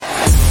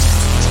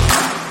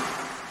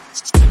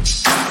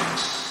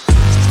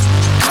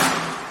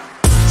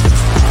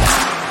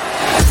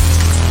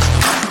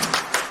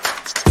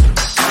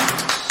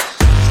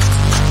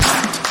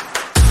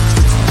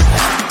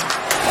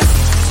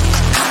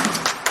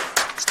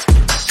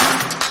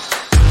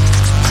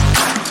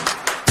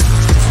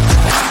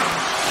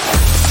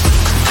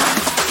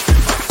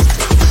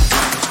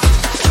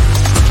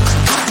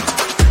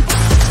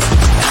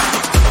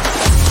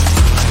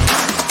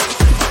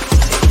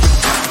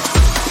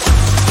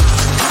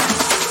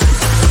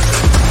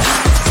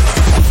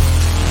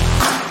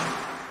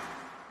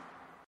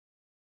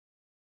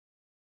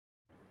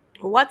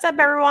What's up,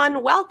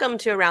 everyone? Welcome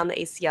to Around the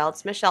ACL.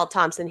 It's Michelle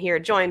Thompson here,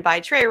 joined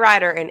by Trey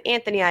Ryder and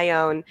Anthony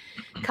Ione,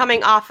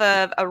 coming off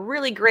of a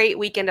really great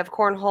weekend of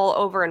cornhole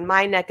over in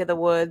my neck of the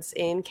woods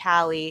in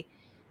Cali.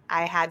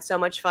 I had so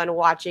much fun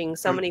watching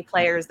so many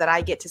players that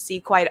I get to see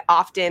quite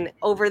often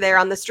over there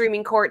on the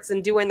streaming courts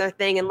and doing their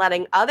thing and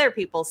letting other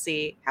people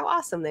see how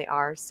awesome they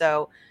are.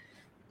 So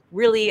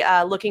really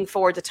looking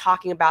forward to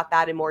talking about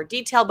that in more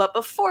detail. But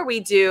before we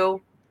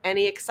do,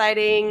 any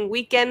exciting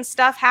weekend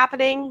stuff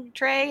happening,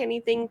 Trey?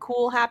 Anything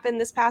cool happened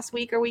this past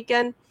week or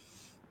weekend?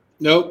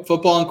 Nope,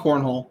 football and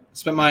cornhole.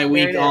 Spent my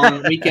weekend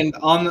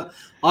on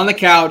the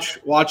couch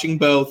watching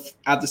both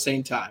at the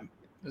same time.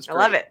 I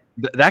love it.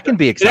 That can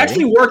be exciting. It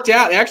actually worked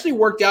out. It actually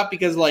worked out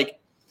because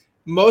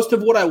most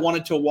of what I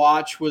wanted to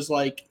watch was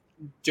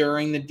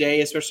during the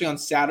day, especially on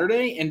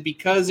Saturday, and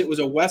because it was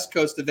a West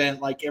Coast event,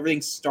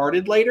 everything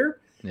started later.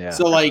 Yeah.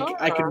 So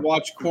I could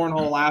watch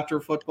cornhole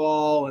after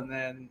football, and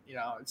then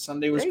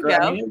Sunday was great.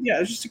 Yeah, it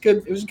was just a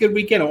good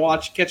weekend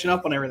of catching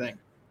up on everything.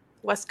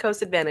 West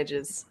Coast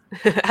advantages.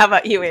 How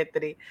about you,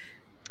 Anthony?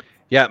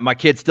 Yeah, my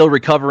kid's still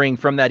recovering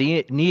from that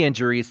knee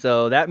injury,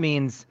 so that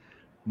means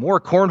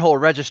more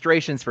cornhole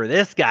registrations for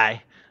this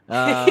guy.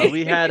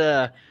 We had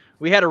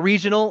a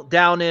regional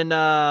down in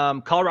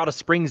Colorado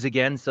Springs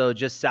again, so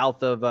just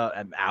south of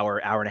an hour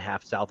and a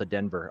half south of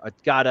Denver. I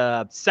got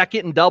a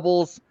second in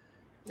doubles.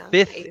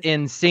 Fifth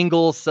in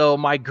singles, so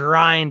my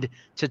grind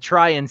to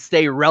try and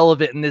stay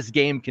relevant in this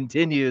game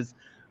continues.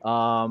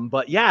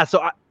 But yeah,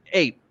 so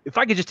if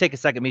I could just take a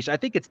second, Misha, I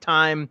think it's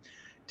time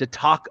to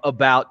talk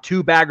about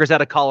two baggers out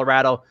of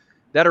Colorado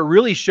that are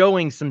really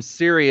showing some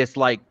serious,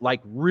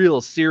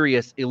 real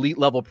serious elite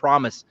level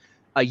promise.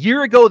 A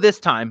year ago this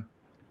time,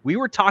 we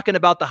were talking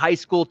about the high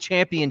school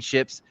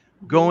championships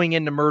going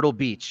into Myrtle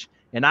Beach,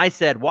 and I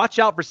said, watch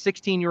out for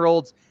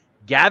 16-year-olds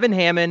Gavin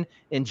Hammond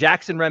and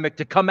Jackson Remick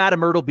to come out of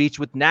Myrtle Beach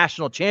with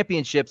national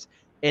championships,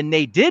 and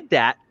they did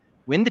that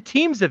win the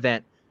teams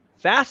event.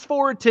 Fast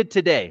forward to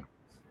today.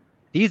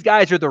 These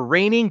guys are the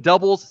reigning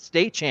doubles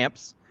state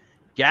champs.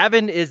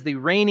 Gavin is the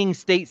reigning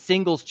state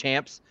singles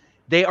champs.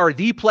 They are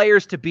the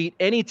players to beat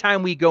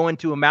anytime we go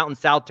into a Mountain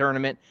South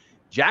tournament.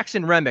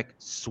 Jackson Remick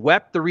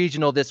swept the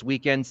regional this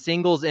weekend,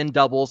 singles and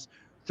doubles,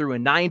 through a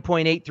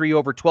 9.83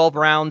 over 12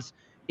 rounds.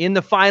 In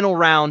that final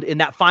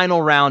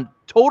round,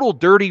 total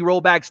dirty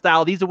rollback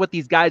style. These are what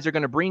these guys are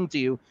going to bring to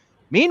you.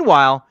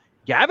 Meanwhile,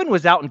 Gavin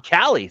was out in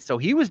Cali, so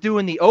he was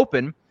doing the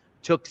Open,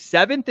 took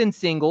 7th in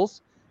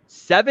singles,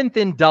 7th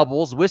in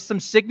doubles with some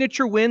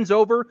signature wins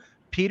over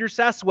Peter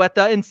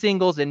Sassueta in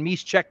singles. And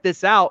Mish, check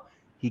this out.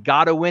 He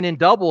got a win in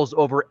doubles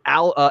over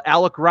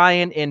Alec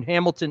Ryan and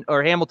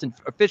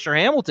Fisher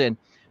Hamilton.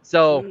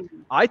 So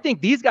I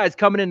think these guys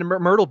coming into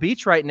Myrtle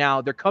Beach right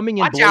now, they're coming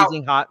in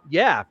blazing hot.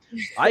 Yeah,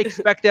 I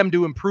expect them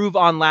to improve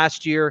on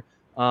last year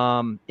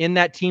in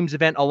that teams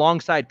event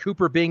alongside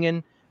Cooper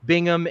Bingham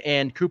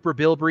and Cooper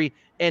Bilbrey,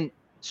 and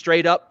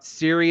straight up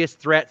serious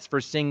threats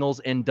for singles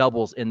and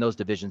doubles in those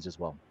divisions as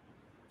well.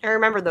 I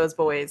remember those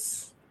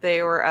boys.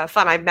 They were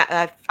fun.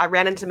 I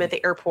ran into them at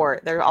the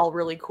airport. They're all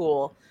really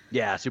cool.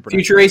 Yeah, super.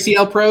 Future nice.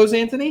 ACL pros,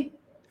 Anthony?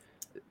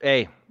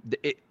 Hey,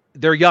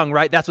 they're young,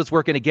 right? That's what's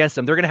working against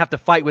them. They're going to have to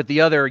fight with the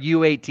other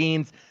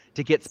U18s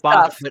to get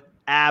spots, but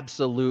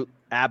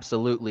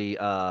absolutely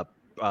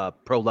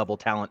pro-level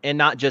talent. And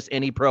not just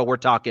any pro. We're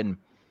talking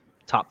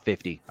top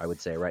 50, I would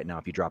say, right now,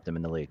 if you drop them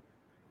in the league.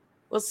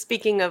 Well,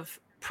 speaking of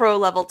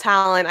pro-level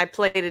talent, I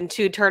played in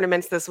 2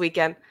 tournaments this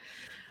weekend.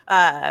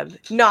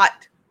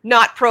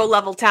 Not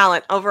pro-level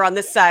talent over on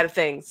this side of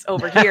things.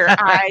 Over here,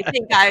 I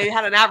think I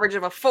had an average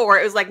of a 4.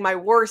 It was my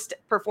worst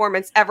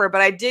performance ever,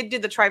 but I did do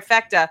the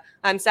trifecta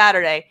on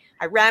Saturday.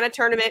 I ran a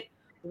tournament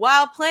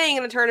while playing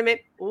in a tournament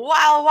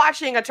while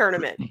watching a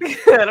tournament.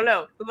 I don't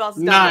know who else.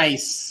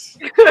 Nice.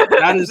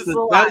 That is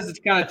the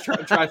kind of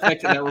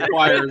trifecta that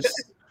requires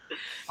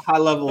a high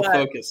level of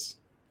focus.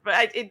 But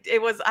I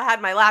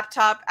had my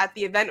laptop at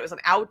the event. It was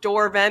an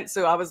outdoor event,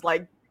 so I was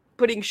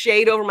putting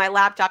shade over my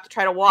laptop to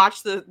try to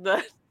watch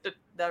the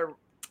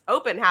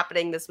Open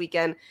happening this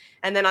weekend.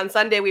 And then on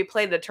Sunday we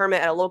played a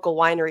tournament at a local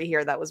winery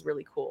here that was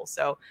really cool.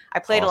 So I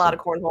played a lot of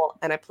cornhole,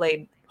 and I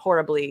played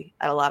horribly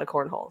at a lot of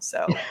cornhole.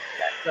 So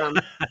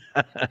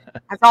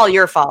that's all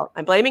your fault.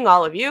 I'm blaming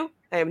all of you.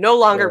 I am no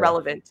longer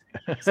relevant.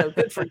 So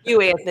good for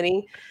you,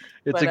 Anthony.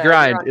 It's a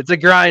grind. It's a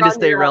grind to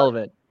stay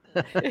relevant.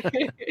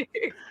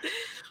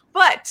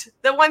 But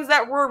the ones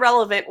that were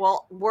relevant,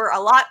 were a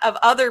lot of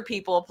other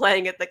people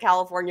playing at the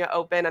California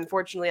Open.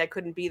 Unfortunately, I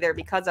couldn't be there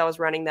because I was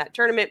running that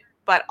tournament,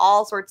 but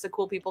all sorts of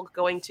cool people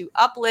going to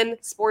Upland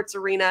Sports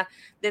Arena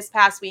this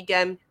past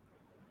weekend.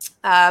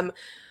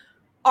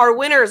 Our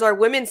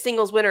women's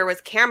singles winner was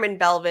Cameron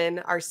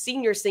Belvin. Our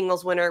senior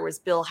singles winner was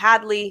Bill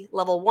Hadley.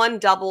 Level 1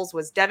 doubles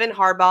was Devin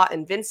Harbaugh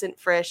and Vincent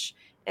Frisch.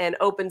 And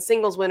open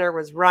singles winner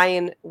was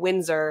Ryan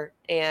Windsor.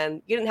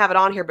 And you didn't have it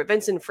on here, but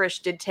Vincent Frisch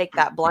did take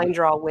that blind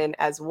draw win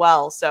as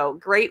well. So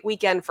great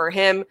weekend for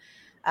him.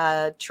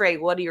 Trey,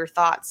 what are your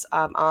thoughts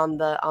on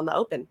the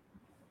Open?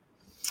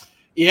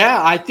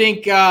 Yeah, I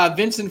think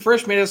Vincent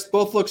Frisch made us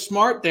both look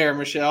smart there,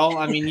 Michelle.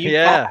 I mean, you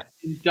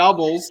in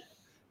doubles,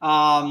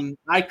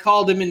 I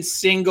called him in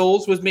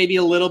singles, was maybe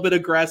a little bit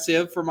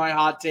aggressive for my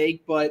hot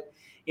take, but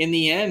in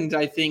the end,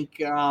 I think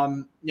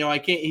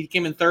he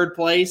came in third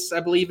place, I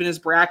believe, in his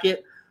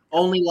bracket.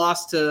 Only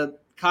lost to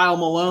Kyle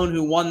Malone,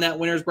 who won that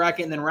winner's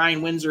bracket, and then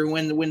Ryan Windsor, who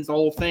wins the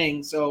whole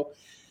thing. So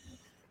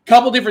a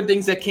couple different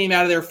things that came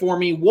out of there for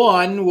me.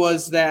 One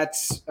was that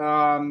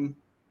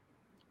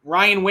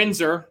Ryan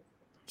Windsor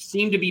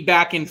seemed to be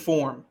back in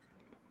form.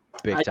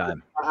 Big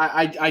time.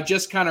 I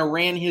just kind of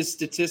ran his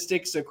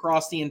statistics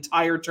across the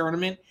entire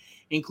tournament,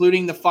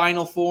 including the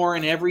Final Four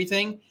and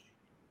everything.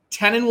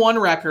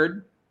 10-1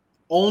 record,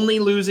 only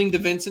losing to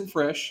Vincent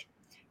Frisch.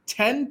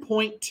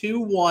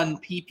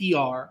 10.21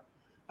 PPR,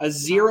 a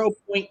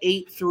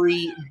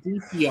 0.83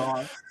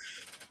 DPR,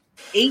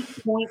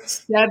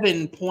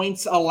 8.7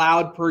 points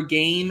allowed per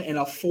game, and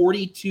a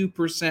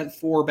 42%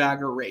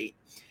 four-bagger rate.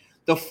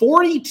 The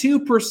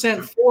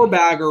 42%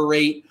 four-bagger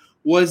rate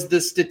was the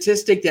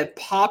statistic that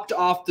popped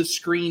off the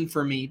screen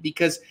for me,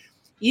 because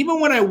even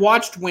when I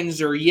watched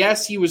Windsor,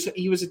 yes, he was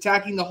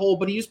attacking the hole,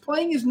 but he was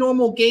playing his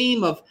normal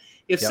game of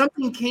if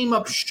something came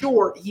up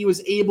short, he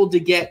was able to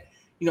get,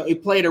 he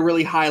played at a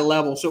really high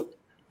level. So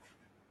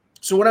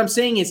what I'm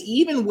saying is,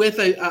 even with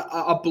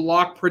a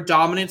block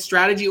predominant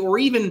strategy, or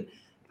even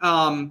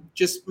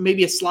just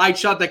maybe a slide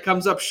shot that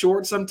comes up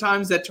short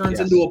sometimes that turns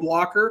into a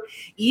blocker,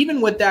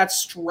 even with that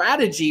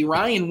strategy,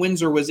 Ryan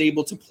Windsor was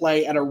able to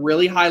play at a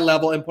really high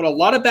level and put a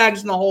lot of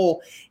bags in the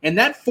hole. And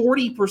that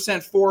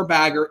 40%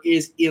 four-bagger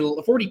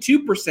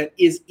 42%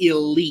 is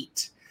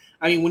elite.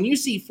 I mean, when you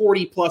see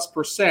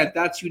 40+%,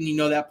 that's when you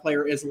know that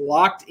player is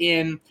locked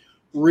in.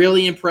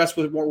 Really impressed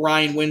with what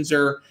Ryan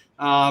Windsor.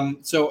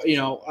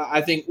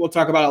 I think we'll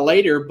talk about it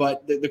later,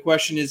 but the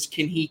question is,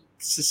 can he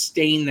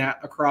sustain that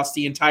across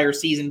the entire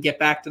season, get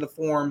back to the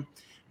form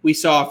we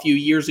saw a few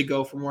years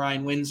ago from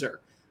Ryan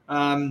Windsor?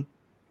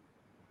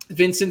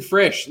 Vincent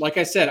Frisch, like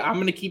I said, I'm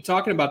going to keep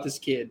talking about this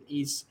kid.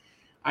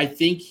 I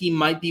think he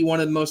might be one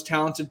of the most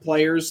talented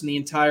players in the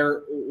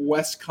entire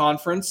West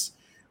Conference.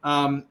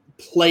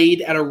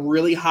 Played at a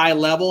really high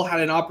level, had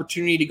an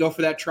opportunity to go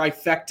for that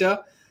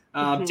trifecta.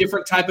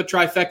 Different type of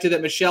trifecta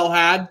that Michelle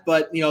had,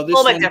 but this a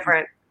little bit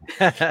different.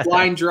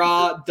 Blind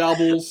draw,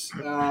 doubles,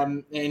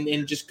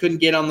 and just couldn't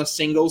get on the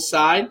singles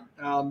side.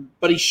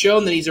 But he's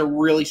shown that he's a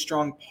really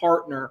strong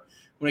partner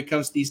when it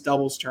comes to these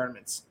doubles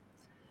tournaments.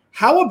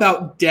 How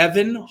about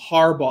Devin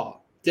Harbaugh?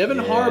 Devin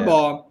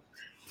Harbaugh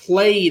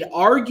played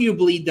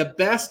arguably the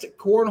best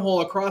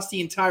cornhole across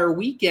the entire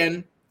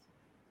weekend,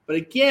 but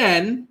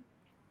again,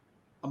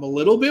 I'm a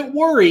little bit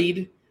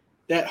worried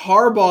that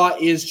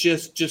Harbaugh is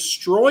just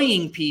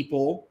destroying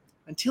people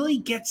until he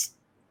gets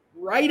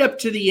right up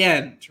to the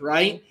end,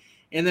 right?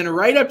 And then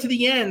right up to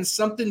the end,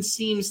 something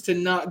seems to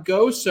not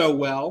go so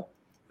well.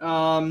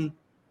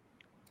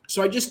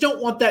 So I just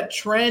don't want that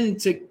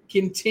trend to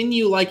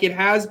continue like it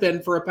has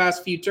been for the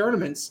past few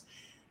tournaments.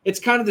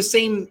 It's kind of the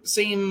same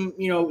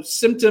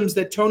symptoms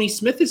that Tony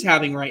Smith is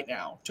having right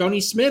now.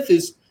 Tony Smith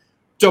is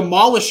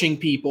demolishing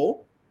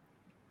people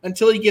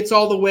until he gets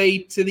all the way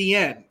to the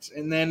end.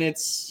 And then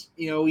it's,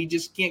 he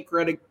just can't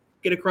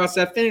get across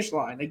that finish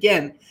line.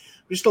 Again,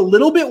 just a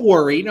little bit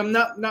worried. I'm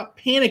not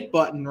panic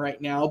button right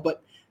now,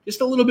 but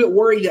just a little bit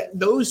worried that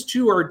those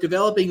two are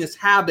developing this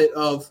habit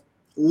of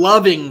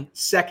loving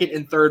second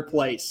and third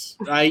place,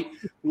 right?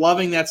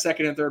 Loving that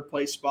second and third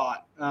place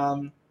spot.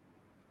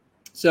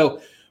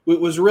 So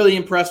was really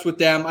impressed with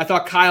them. I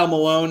thought Kyle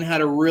Malone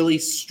had a really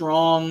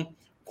strong,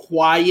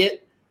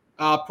 quiet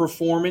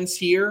performance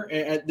here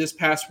at this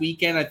past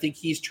weekend. I think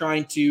he's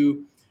trying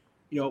to,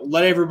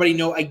 let everybody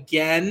know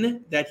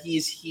again that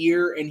he's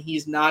here and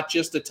he's not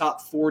just a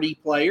top 40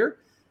 player.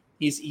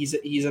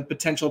 He's a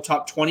potential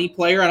top 20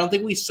 player. I don't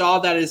think we saw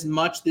that as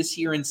much this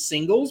year in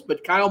singles,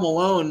 but Kyle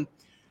Malone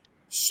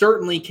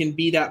certainly can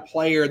be that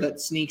player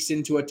that sneaks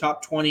into a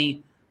top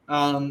 20,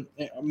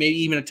 maybe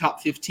even a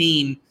top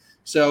 15.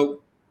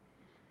 So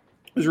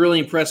I was really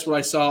impressed what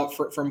I saw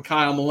from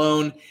Kyle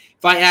Malone.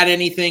 If I add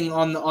anything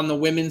on the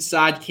women's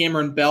side,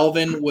 Cameron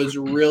Belvin was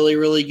really,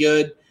 really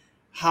good.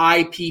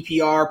 High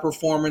PPR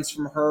performance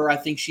from her. I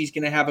think she's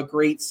going to have a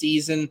great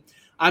season.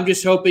 I'm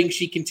just hoping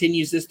she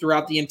continues this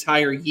throughout the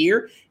entire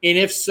year. And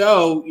if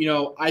so,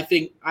 I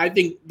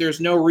think there's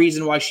no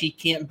reason why she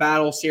can't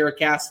battle Sarah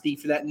Cassidy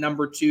for that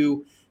number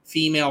 2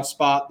 female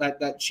spot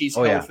that she's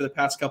held for the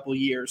past couple of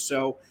years.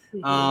 So,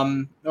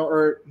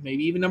 or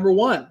maybe even number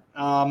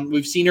 1.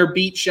 We've seen her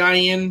beat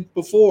Cheyenne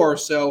before,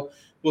 so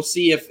we'll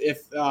see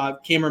if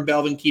Cameron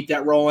Belvin keep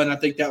that rolling. I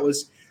think that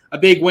was a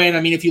big win.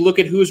 I mean, if you look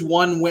at who's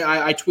won,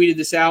 I tweeted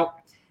this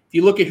out. If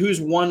you look at who's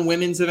won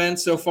women's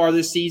events so far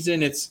this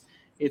season, it's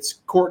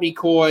Courtney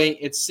Coy,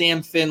 it's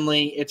Sam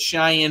Finley, it's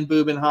Cheyenne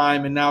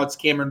Bubenheim, and now it's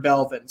Cameron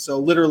Belvin. So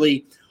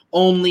literally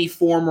only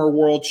former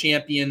world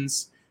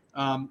champions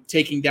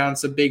taking down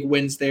some big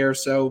wins there.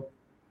 So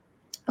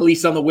at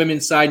least on the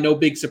women's side, no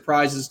big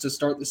surprises to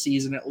start the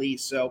season at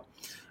least. So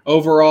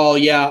overall,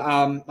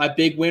 my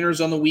big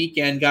winners on the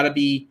weekend got to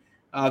be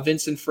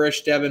Vincent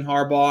Frisch, Devin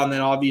Harbaugh, and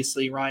then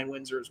obviously Ryan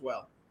Windsor as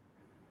well.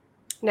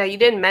 Now, you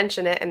didn't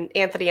mention it, and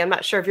Anthony, I'm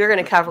not sure if you're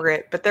going to cover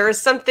it, but there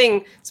is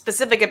something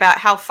specific about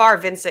how far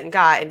Vincent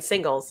got in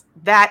singles.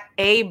 That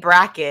A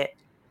bracket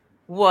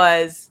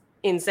was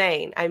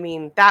insane. I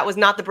mean, that was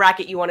not the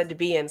bracket you wanted to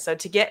be in. So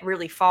to get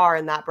really far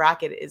in that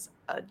bracket is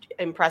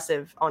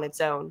impressive on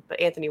its own. But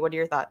Anthony, what are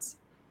your thoughts?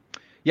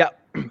 Yeah,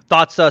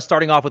 thoughts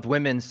starting off with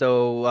women.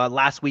 So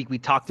last week we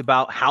talked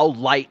about how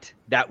light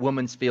that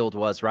women's field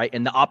was, right?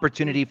 And the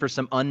opportunity for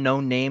some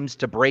unknown names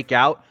to break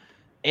out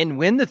and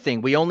win the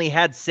thing. We only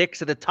had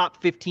 6 of the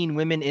top 15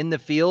 women in the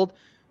field.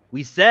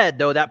 We said,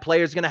 though, that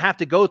player's going to have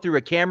to go through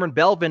a Cameron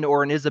Belvin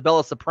or an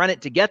Isabella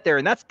Soprenet to get there,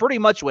 and that's pretty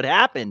much what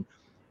happened.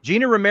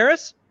 Gina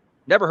Ramirez,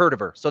 never heard of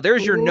her. So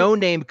there's your no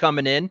name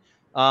coming in.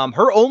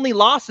 Her only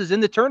losses in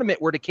the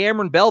tournament were to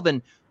Cameron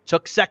Belvin,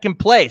 took second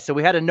place. So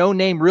we had a no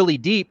name really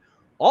deep.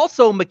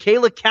 Also,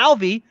 Michaela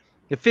Calvi,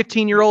 the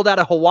 15-year-old out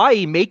of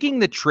Hawaii, making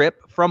the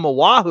trip from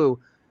Oahu.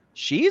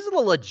 She's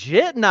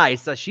legit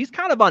nice. She's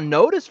kind of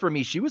unnoticed for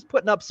me. She was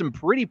putting up some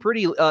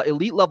pretty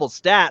elite level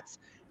stats,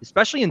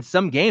 especially in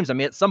some games. I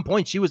mean, at some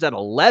point she was at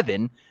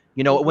 11.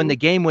 You know, when the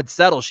game would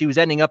settle, she was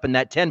ending up in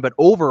that 10. But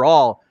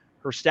overall,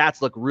 her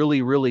stats look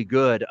really, really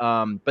good.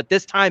 But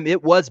this time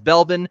it was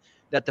Belvin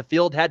that the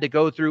field had to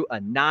go through a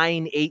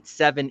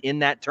 9-8-7 in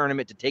that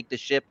tournament to take the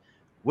ship.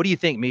 What do you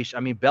think, Mish? I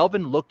mean,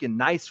 Belvin looking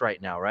nice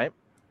right now, right?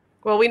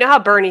 Well, we know how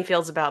Bernie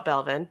feels about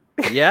Belvin.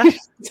 Yeah.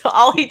 So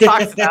all he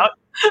talks about.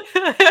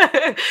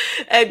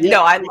 And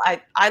no,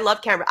 I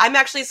love Cameron. I'm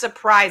actually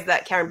surprised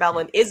that Cameron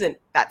Belvin isn't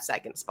that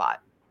second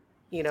spot.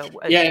 You know.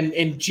 Yeah,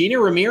 and Gina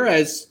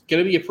Ramirez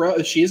going to be a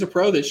pro. She is a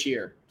pro this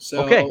year.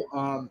 So okay.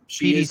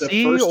 She PDC is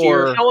a first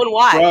year showing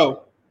why.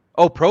 Pro.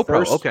 Oh, pro.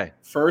 Okay.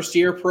 First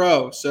year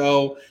pro.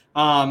 So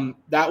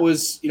that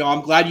was,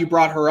 I'm glad you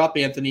brought her up,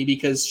 Anthony,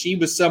 because she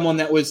was someone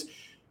that was,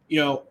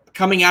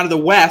 coming out of the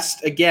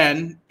West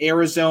again,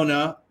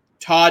 Arizona,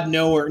 Todd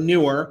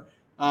newer.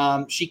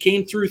 She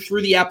came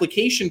through the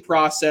application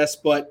process,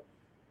 but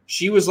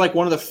she was like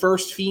one of the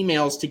first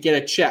females to get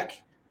a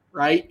check,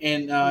 right?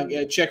 And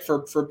a check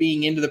for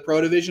being into the pro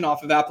division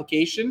off of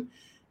application.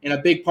 And a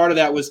big part of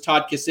that was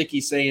Todd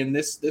Kasicki saying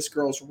this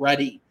girl's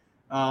ready.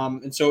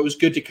 And so it was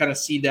good to kind of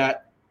see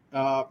that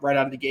right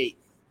out of the gate.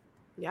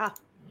 Yeah.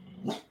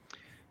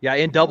 Yeah,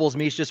 in doubles,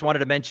 Mish, just wanted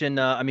to mention,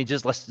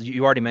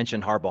 you already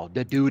mentioned Harbaugh.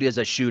 The dude is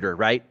a shooter,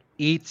 right?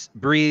 Eats,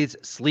 breathes,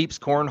 sleeps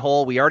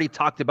cornhole. We already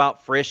talked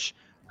about Frisch.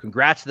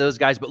 Congrats to those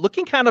guys. But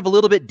looking kind of a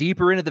little bit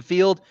deeper into the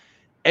field,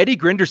 Eddie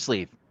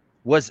Grindersleeve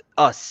was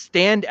a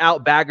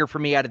standout bagger for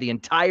me out of the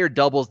entire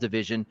doubles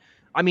division.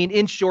 I mean,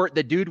 in short,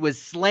 the dude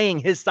was slaying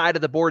his side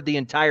of the board the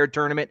entire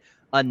tournament.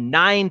 A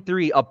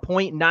 9.3, a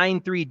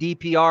 .93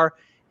 DPR.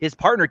 His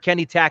partner,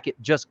 Kenny Tackett,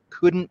 just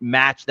couldn't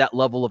match that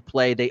level of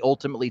play. They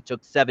ultimately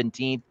took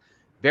 17th.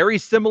 Very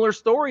similar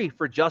story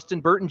for Justin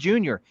Burton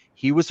Jr.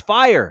 He was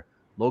fire.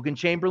 Logan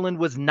Chamberlain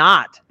was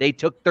not. They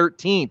took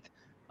 13th.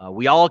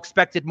 We all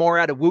expected more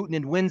out of Wooten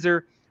and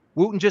Windsor.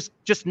 Wooten just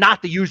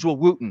not the usual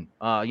Wooten.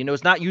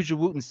 It's not usual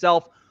Wooten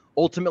self.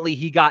 Ultimately,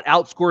 he got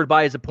outscored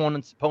by his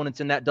opponents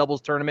in that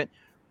doubles tournament.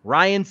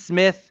 Ryan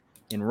Smith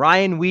and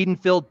Ryan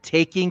Wiedenfield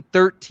taking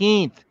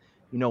 13th.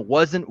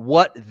 Wasn't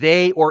what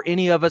they or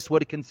any of us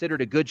would have considered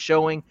a good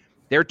showing.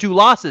 Their 2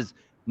 losses,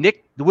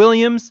 Nick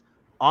Williams,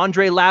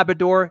 Andre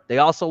Labrador. They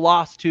also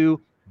lost to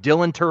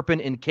Dylan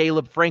Turpin and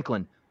Caleb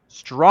Franklin.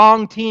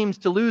 Strong teams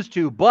to lose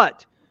to,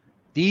 but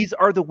these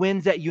are the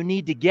wins that you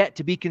need to get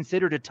to be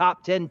considered a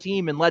top 10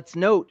 team. And let's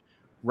note,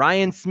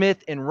 Ryan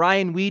Smith and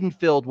Ryan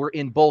Wiedenfield were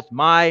in both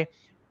my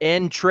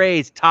and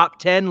Trey's top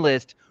 10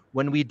 list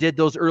when we did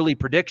those early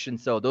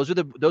predictions. So those are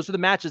the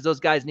matches those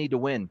guys need to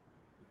win.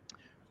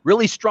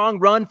 Really strong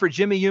run for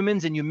Jimmy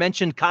Humans, and you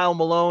mentioned Kyle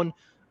Malone.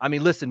 I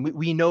mean, listen,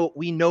 we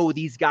know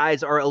these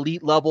guys are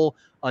elite level,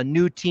 a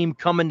new team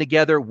coming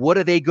together. What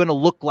are they going to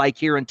look like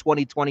here in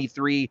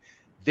 2023?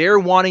 They're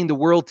wanting the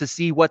world to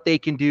see what they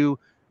can do.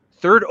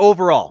 3rd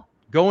overall,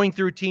 going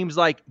through teams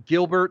like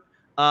Gilbert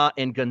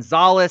and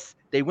Gonzalez.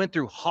 They went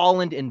through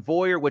Holland and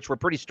Voyer, which were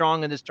pretty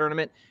strong in this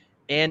tournament,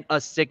 and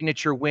a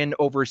signature win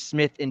over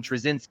Smith and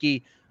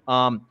Trzynski.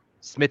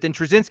 Smith and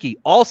Trzynski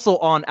also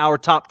on our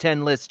top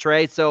 10 list,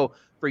 Trey. So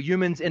for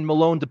Humans and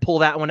Malone to pull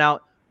that one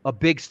out, a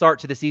big start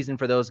to the season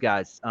for those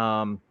guys.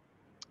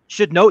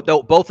 Should note,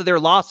 though, both of their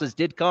losses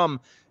did come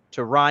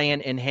to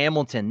Ryan and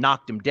Hamilton.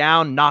 Knocked him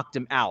down, knocked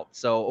him out.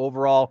 So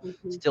overall,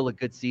 still a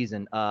good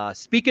season.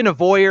 Speaking of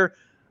Voyer,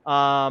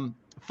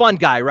 fun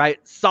guy,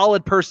 right?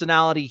 Solid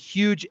personality,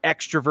 huge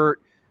extrovert.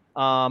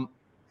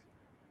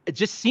 It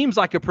just seems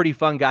like a pretty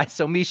fun guy.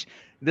 So, Mish,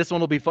 this one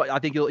will be fun. I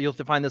think you'll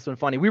find this one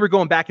funny. We were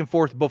going back and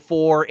forth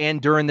before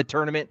and during the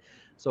tournament.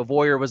 So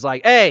Voyer was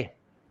like, hey,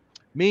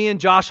 me and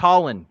Josh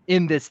Holland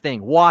in this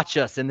thing. Watch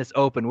us in this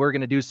open. We're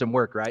going to do some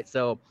work, right?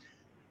 So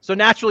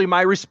naturally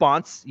my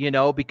response,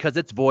 because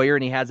it's Voyer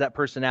and he has that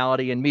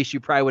personality, and Mish, you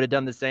probably would have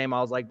done the same.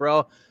 I was like,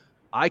 bro,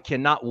 I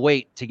cannot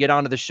wait to get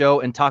onto the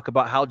show and talk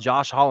about how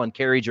Josh Holland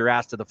carried your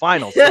ass to the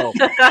finals. So,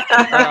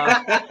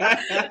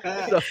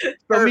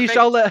 Mish,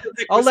 I'll let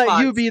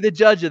you be the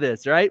judge of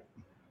this, right?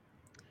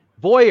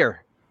 Voyer,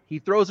 He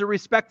throws a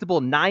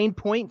respectable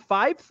 9.53.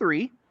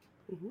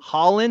 Mm-hmm.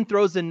 Holland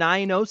throws a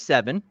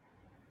 9.07.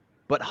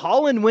 But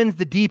Holland wins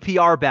the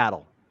DPR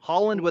battle.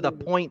 Holland with a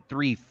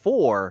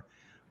 0.34.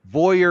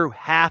 Voyer,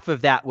 half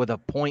of that with a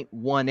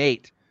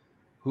 0.18.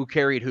 Who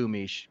carried who,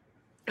 Mish?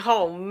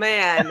 Oh,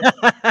 man.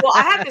 Well,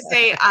 I have to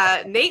say,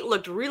 Nate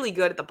looked really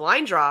good at the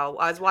blind draw.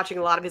 I was watching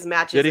a lot of his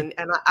matches,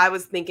 and I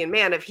was thinking,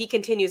 man, if he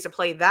continues to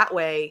play that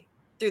way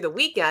through the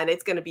weekend,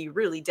 it's going to be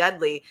really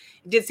deadly.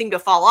 It did seem to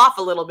fall off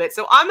a little bit.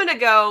 So I'm going to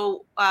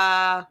go,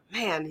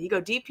 man, you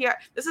go DPR.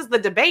 This is the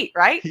debate,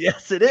 right?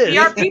 Yes, it is.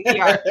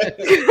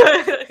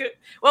 DPR.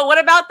 Well, what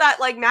about that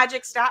like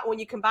magic stat when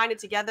you combine it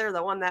together,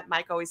 the one that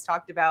Mike always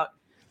talked about?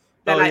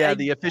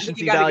 The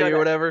efficiency value or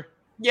whatever.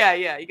 Yeah,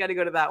 you got to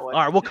go to that one.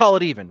 All right, we'll call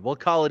it even. We'll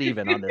call it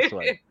even on this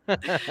one.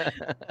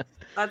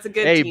 That's a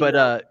good team.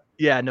 But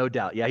yeah, no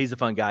doubt. Yeah, he's a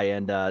fun guy,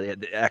 and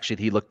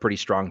actually, he looked pretty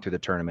strong through the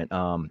tournament.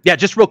 Yeah,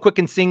 just real quick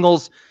in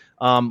singles.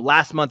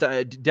 Last month,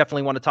 I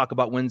definitely want to talk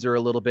about Windsor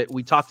a little bit.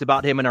 We talked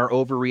about him in our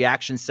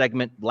overreaction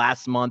segment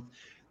last month.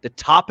 The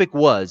topic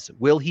was,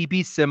 will he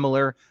be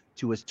similar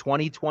to his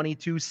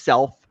 2022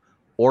 self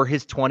or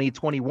his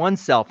 2021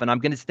 self? And I'm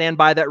going to stand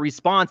by that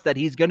response that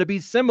he's going to be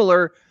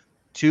similar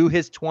to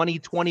his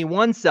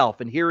 2021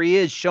 self. And here he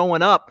is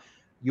showing up.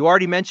 You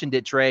already mentioned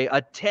it, Trey,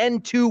 a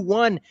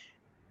 10-2-1.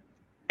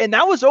 And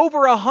that was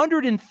over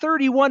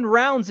 131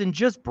 rounds in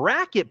just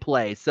bracket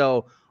play.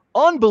 So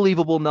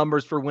unbelievable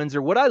numbers for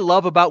Windsor. What I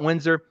love about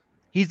Windsor,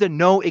 he's a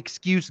no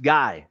excuse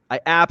guy. I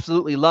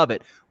absolutely love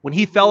it. When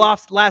he fell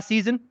off last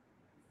season,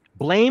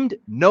 blamed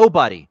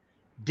nobody.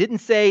 Didn't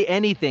say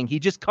anything. He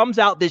just comes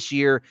out this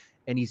year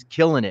and he's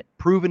killing it,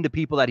 proving to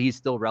people that he's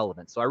still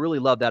relevant. So I really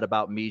love that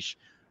about Mish.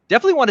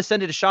 Definitely want to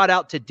send a shout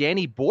out to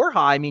Danny Borja.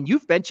 I mean,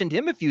 you've mentioned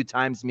him a few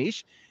times,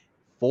 Mish.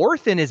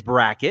 4th in his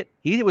bracket.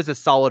 He was a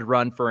solid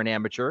run for an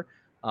amateur.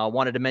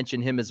 Wanted to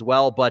mention him as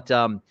well. But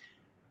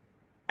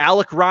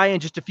Alec Ryan,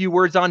 just a few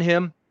words on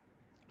him.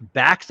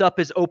 Backs up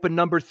his open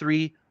number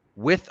 3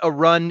 with a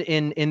run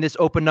in this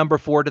open number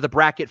 4 to the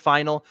bracket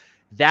final.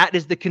 That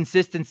is the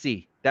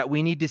consistency that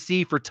we need to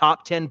see for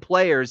top 10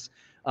 players.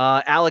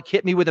 Alec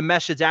hit me with a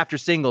message after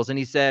singles, and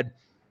he said,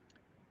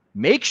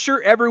 make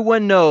sure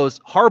everyone knows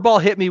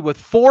Harbaugh hit me with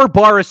 4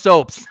 bar of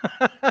soaps.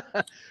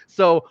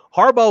 So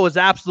Harbaugh was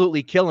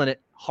absolutely killing it.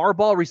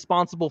 Harbaugh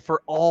responsible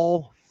for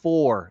all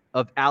 4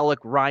 of Alec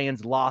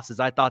Ryan's losses.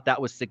 I thought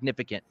that was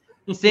significant.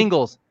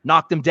 Singles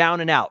knocked him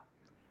down and out.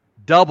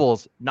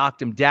 Doubles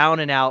knocked him down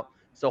and out.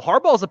 So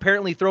Harbaugh's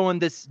apparently throwing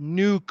this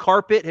new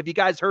carpet. Have you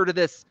guys heard of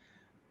this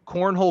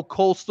Cornhole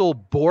Coastal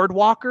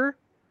Boardwalker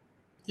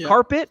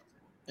carpet?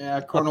 Yeah,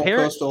 Cornhole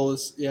Coastal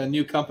is a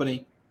new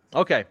company.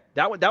 Okay,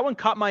 that one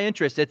caught my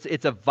interest.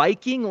 It's a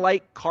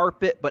Viking-like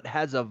carpet, but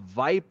has a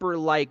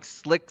Viper-like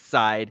slick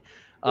side.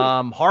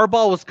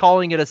 Harbaugh was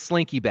calling it a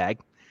slinky bag,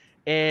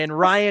 and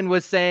Ryan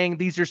was saying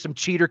these are some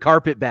cheater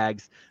carpet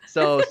bags.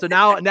 So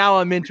now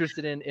I'm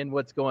interested in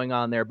what's going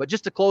on there. But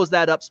just to close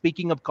that up,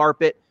 speaking of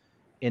carpet,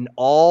 in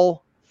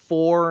all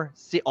four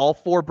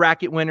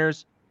bracket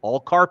winners, all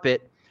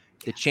carpet.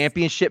 The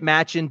championship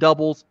match in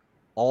doubles,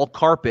 all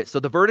carpet. So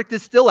the verdict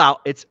is still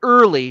out. It's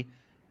early.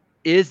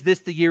 Is this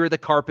the year of the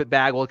carpet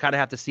bag? We'll kind of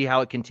have to see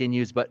how it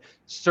continues, but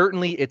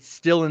certainly it's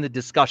still in the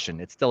discussion.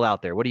 It's still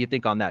out there. What do you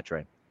think on that,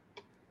 Trey?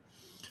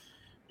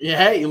 Yeah,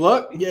 hey,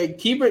 look,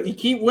 keep it. You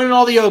keep winning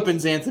all the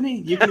opens,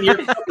 Anthony. You're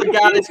the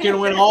guy that's going to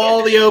win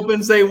all the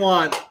opens they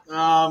want.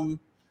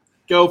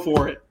 Go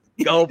for it.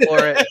 Go for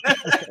it.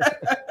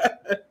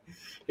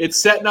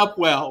 It's setting up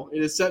well.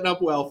 It is setting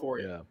up well for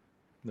you. Yeah,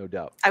 no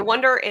doubt. I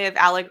wonder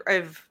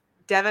if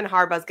Devin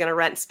Harbaugh's going to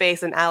rent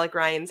space in Alec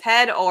Ryan's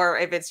head, or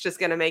if it's just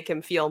going to make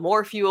him feel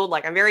more fueled.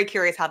 Like, I'm very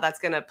curious how that's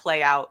going to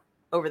play out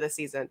over the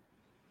season.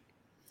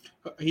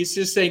 He's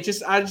just saying,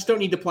 I just don't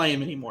need to play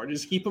him anymore.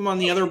 Just keep him on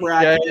the other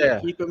bracket. Yeah.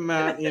 Keep him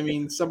out. I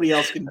mean, somebody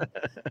else can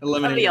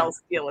eliminate Somebody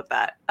else deal with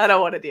that. I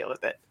don't want to deal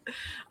with it.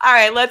 All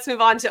right, let's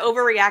move on to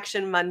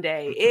Overreaction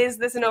Monday. Is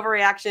this an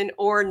overreaction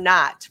or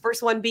not?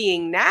 First one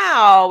being,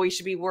 now we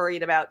should be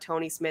worried about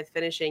Tony Smith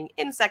finishing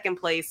in second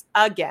place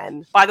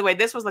again. By the way,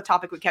 this was the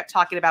topic we kept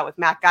talking about with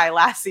Matt Guy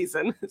last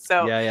season.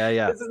 So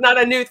yeah. This is not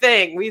a new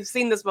thing. We've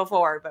seen this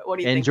before, but what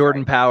do you think? And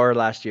Jordan Power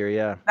last year,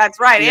 yeah.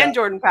 That's right, and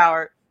Jordan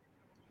Power.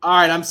 All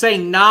right, I'm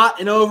saying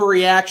not an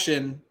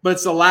overreaction, but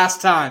it's the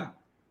last time.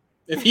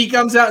 If he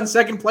comes out in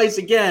second place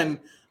again,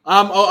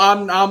 I'm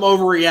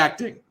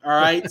overreacting. All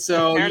right,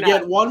 so you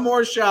get one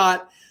more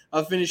shot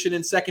of finishing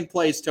in second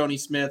place, Tony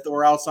Smith,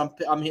 or else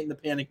I'm hitting the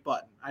panic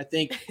button. I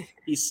think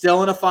he's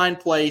still in a fine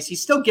place.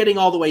 He's still getting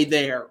all the way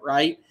there,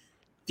 right?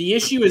 The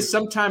issue is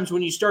sometimes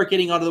when you start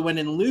getting out of the win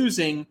and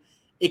losing,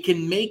 it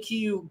can make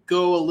you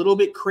go a little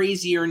bit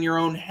crazier in your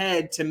own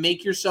head to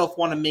make yourself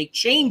want to make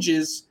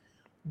changes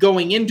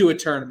going into a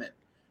tournament,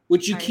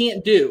 which you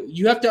can't do.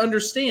 You have to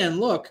understand,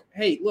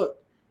 you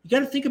got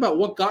to think about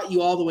what got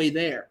you all the way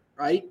there,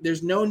 right?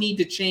 There's no need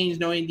to change,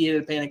 no need to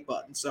hit a panic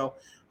button. So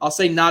I'll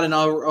say not an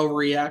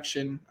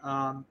overreaction,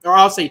 or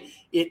I'll say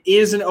it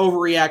is an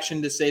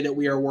overreaction to say that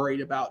we are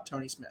worried about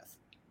Tony Smith.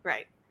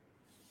 Right.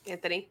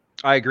 Anthony?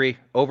 I agree.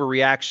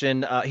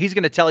 Overreaction. He's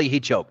going to tell you he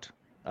choked.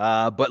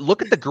 But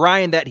look at the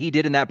grind that he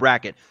did in that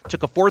bracket.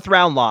 Took a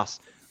 4th-round loss,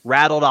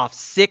 rattled off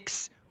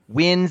 6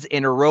 wins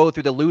in a row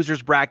through the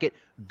losers bracket,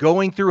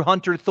 going through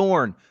Hunter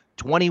Thorne,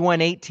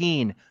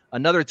 21-18.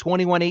 Another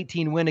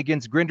 21-18 win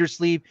against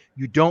Grindersleeve.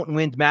 You don't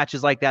win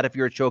matches like that if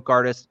you're a choke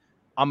artist.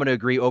 I'm going to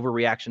agree.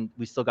 Overreaction.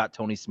 We still got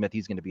Tony Smith.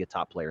 He's going to be a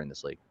top player in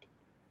this league.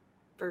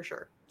 For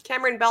sure.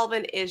 Cameron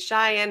Belvin is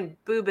Cheyenne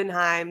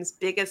Bubenheim's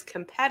biggest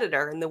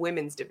competitor in the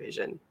women's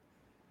division.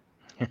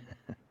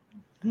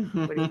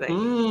 What do you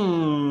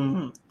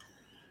think?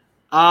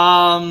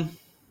 I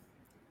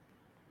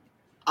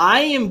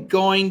am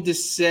going to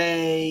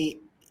say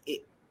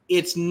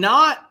it's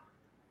not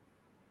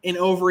an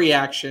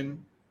overreaction,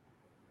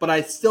 but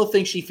I still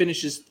think she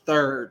finishes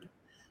 3rd.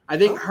 I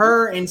think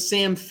her and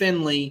Sam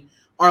Finley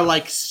are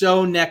like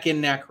so neck and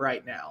neck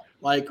right now.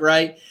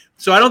 Right?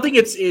 So I don't think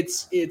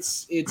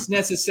it's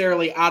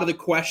necessarily out of the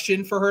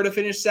question for her to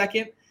finish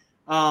 2nd.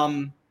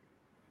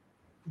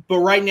 But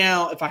right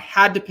now, if I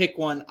had to pick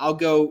one, I'll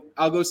go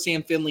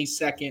Sam Finley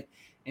 2nd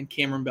and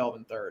Cameron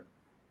Belvin 3rd.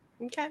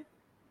 Okay.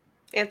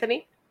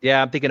 Anthony?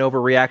 Yeah, I'm thinking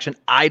overreaction.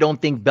 I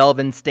don't think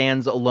Belvin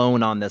stands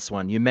alone on this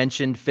one. You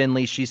mentioned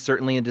Finley. She's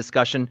certainly in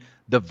discussion.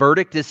 The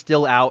verdict is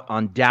still out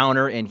on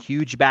Downer, and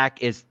Hugeback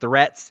is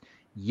threats.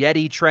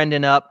 Yeti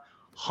trending up.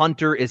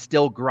 Hunter is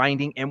still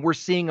grinding, and we're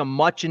seeing a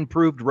much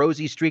improved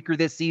Rosie Streaker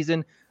this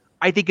season.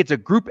 I think it's a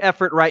group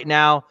effort right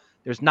now.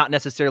 There's not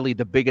necessarily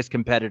the biggest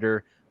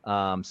competitor.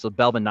 So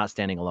Belvin not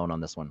standing alone on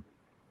this one.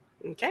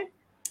 Okay.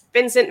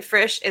 Vincent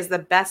Frisch is the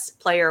best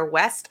player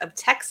west of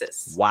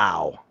Texas.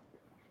 Wow.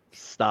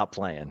 Stop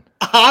playing.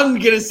 I'm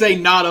going to say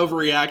not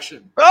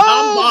overreaction.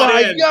 Oh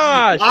my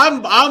gosh.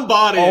 I'm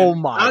bought in. Oh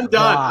my I'm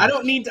done. God. I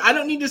don't need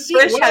to see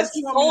Frisch what has else do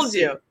you want me told to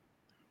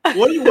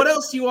you. What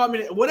else do you want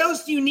me to, what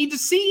else do you need to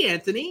see,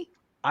 Anthony?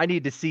 I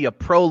need to see a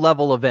pro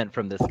level event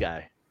from this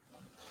guy.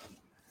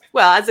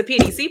 Well, as a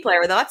PDC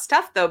player, though, that's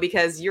tough, though,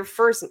 because your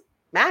first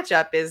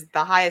matchup is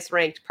the highest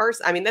ranked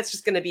person. I mean, that's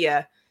just going to be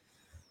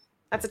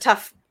that's a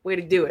tough way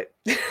to do it,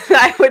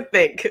 I would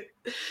think.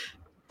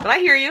 But I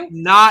hear you.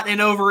 Not an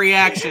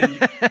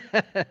overreaction.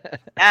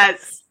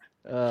 Yes.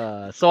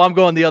 So I'm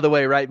going the other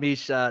way, right,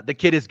 Mish? The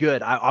kid is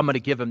good. I'm going to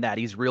give him that.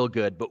 He's real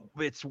good, but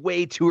it's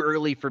way too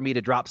early for me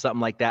to drop something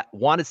like that.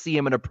 Want to see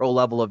him in a pro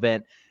level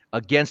event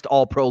against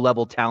all pro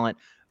level talent,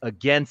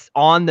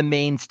 on the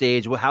main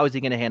stage. Well, how is he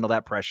going to handle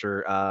that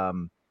pressure?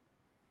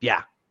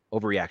 Yeah,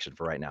 overreaction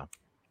for right now.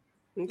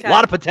 Okay. A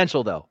lot of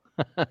potential, though.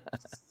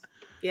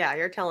 Yeah,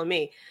 you're telling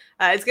me.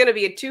 It's going to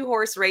be a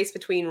 2-horse race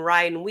between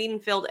Ryan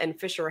Wiedenfeld and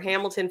Fisher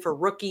Hamilton for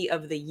Rookie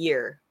of the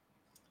Year.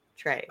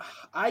 Trey.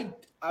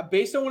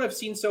 Based on what I've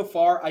seen so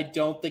far, I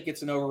don't think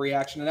it's an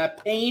overreaction, and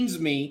that pains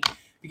me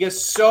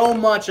because so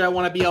much I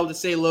want to be able to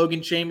say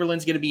Logan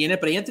Chamberlain's going to be in it,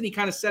 but Anthony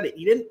kind of said it.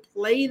 He didn't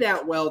play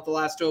that well at the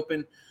last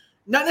Open.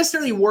 Not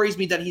necessarily worries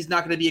me that he's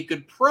not going to be a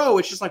good pro.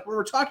 It's just like when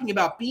we're talking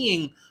about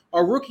being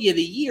a Rookie of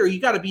the Year,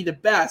 you got to be the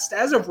best.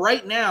 As of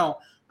right now,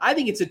 I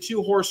think it's a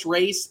 2-horse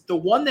race. The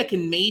one that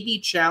can maybe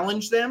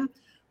challenge them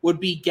would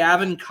be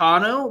Gavin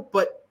Cano,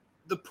 but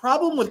the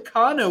problem with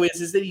Cano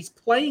is that he's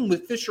playing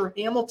with Fisher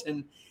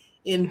Hamilton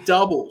in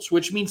doubles,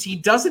 which means he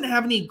doesn't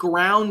have any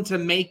ground to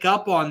make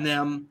up on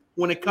them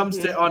when it comes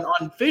to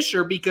on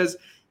Fisher because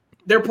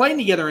they're playing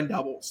together in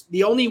doubles.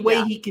 The only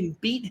way he can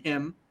beat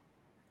him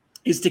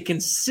is to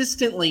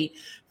consistently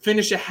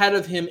finish ahead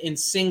of him in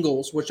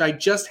singles, which I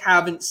just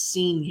haven't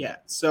seen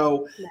yet.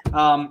 So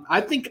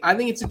I think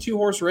it's a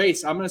 2-horse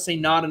race. I'm going to say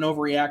not an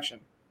overreaction.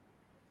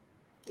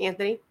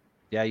 Anthony?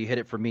 Yeah, you hit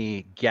it for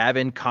me.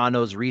 Gavin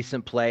Cano's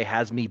recent play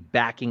has me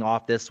backing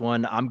off this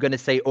one. I'm going to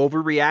say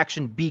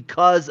overreaction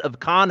because of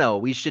Cano.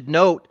 We should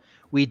note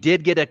we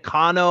did get a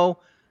Cano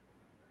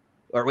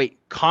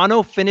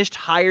finished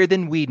higher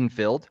than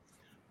Wiedenfeld,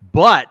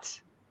 but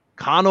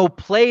Cano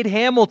played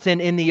Hamilton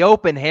in the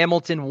Open.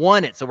 Hamilton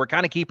won it. So we're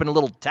kind of keeping a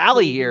little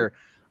tally here.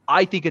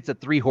 I think it's a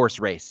 3-horse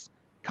race.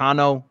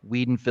 Cano,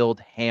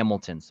 Wiedenfeld,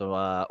 Hamilton. So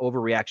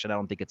overreaction, I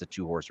don't think it's a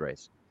 2-horse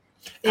race.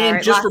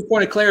 And just for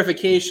point of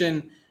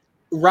clarification,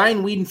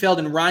 Ryan Wiedenfeld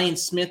and Ryan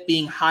Smith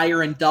being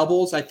higher in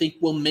doubles, I think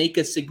will make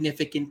a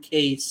significant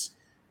case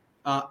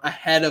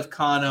ahead of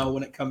Cano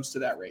when it comes to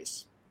that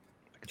race.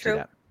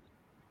 True.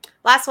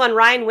 Last one,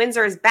 Ryan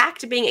Windsor is back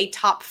to being a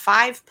top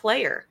 5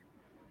 player.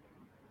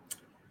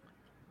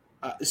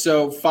 I'm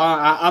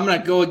going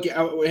to go again.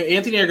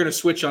 Anthony and I are going to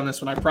switch on this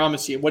one. I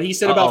promise you. What he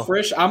said about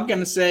Frisch, I'm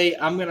going to say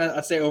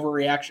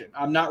overreaction.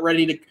 I'm not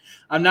ready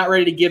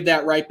to give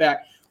that right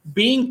back.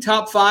 Being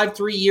top 5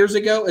 3 years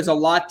ago is a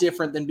lot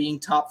different than being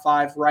top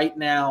 5 right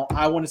now.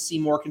 I want to see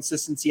more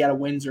consistency out of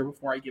Windsor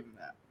before I give him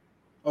that.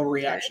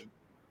 Overreaction.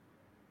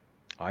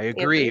 I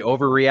agree.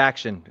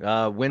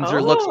 Overreaction.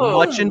 Windsor looks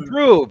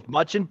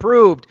much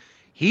improved.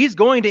 He's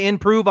going to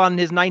improve on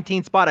his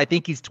 19th spot. I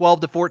think he's 12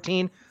 to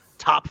 14.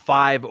 Top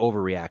 5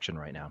 overreaction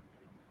right now.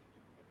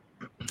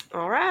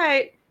 All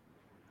right,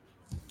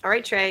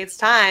 Trey, it's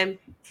time.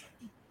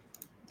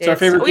 It's our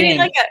favorite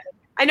game.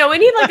 I know we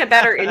need like a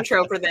better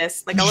intro for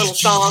this, like a little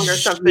song or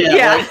something.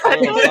 Yeah,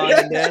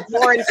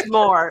 more and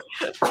more.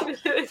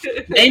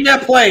 Name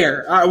that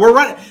player. All right, we're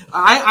running.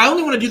 I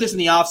only want to do this in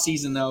the off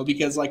season though,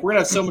 because like we're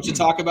gonna have so much to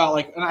talk about.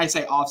 Like, and I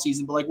say off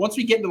season, but like once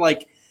we get into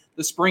like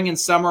the spring and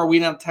summer, we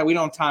don't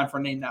have time for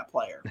name that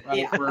player.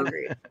 Right?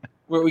 Yeah,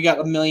 we got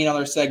a million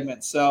other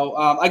segments. So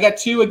I got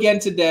 2 again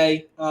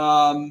today.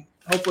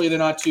 Hopefully they're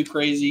not too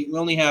crazy. We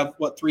only have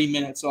 3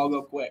 minutes, so I'll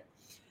go quick.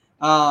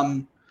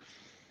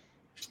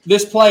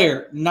 This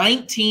player,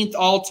 19th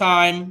all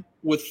time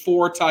with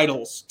 4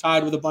 titles,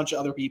 tied with a bunch of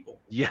other people.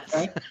 Yes.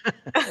 Okay?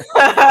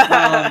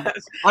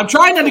 I'm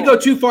trying not to go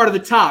too far to the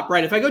top,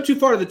 right? If I go too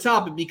far to the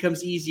top, it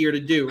becomes easier to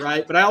do,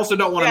 right? But I also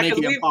don't want to make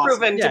it impossible.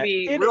 Proven to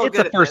be real it's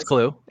good a first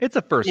clue. It's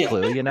a first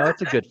clue. You know,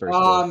 it's a good first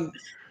clue.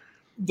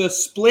 The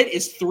split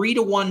is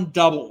 3-1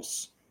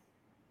 doubles.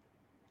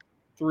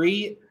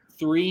 Three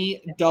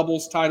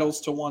doubles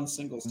titles to 1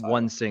 singles title.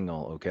 1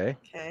 single, okay.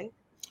 Okay.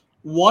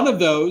 One of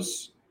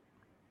those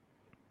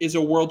is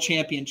a world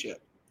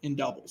championship in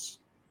doubles.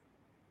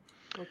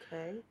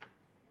 Okay.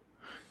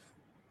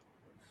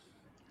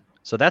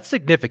 So that's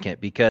significant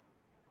because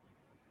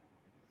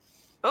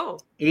it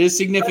is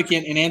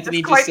significant, and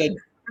Anthony just said,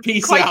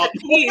 peace out.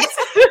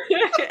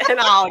 And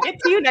I'll get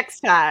to you next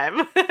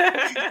time.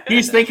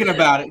 He's thinking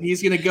about it.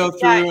 He's going to go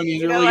through and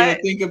he's really going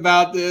to think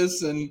about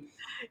this. And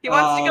he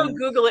wants to go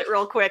Google it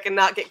real quick and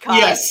not get caught.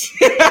 Yes.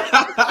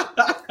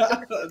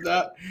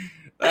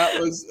 that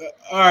was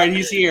all right.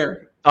 He's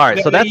here. All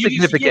right, so that's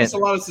significant. It's a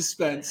lot of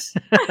suspense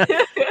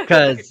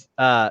because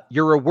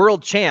you're a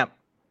world champ,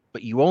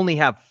 but you only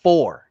have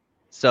 4.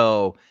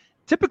 So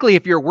typically,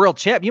 if you're a world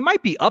champ, you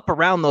might be up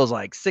around those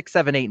like 6,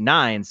 7, 8,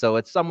 9. So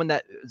it's someone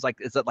that is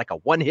like a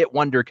one-hit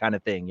wonder kind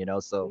of thing, you know.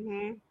 So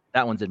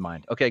that one's in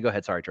mind. Okay, go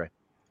ahead. Sorry, Trey.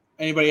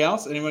 Anybody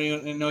else?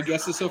 Anybody? No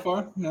guesses so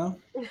far? No.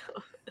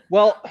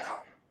 Well,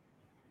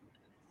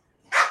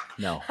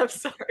 no. I'm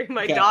sorry,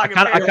 my dog.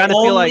 I kind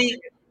of feel like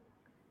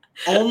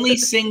only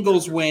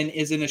singles win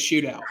is in a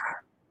shootout.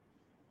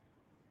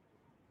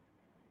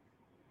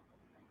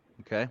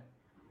 Okay.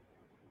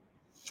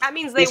 That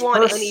means they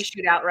won any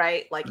shootout,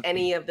 right? Like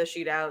any of the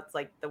shootouts,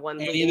 like the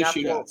ones leading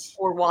up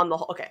or won the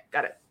whole. Okay,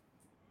 got it.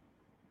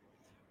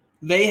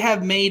 They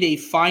have made a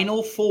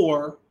Final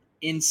Four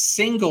in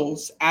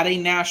singles at a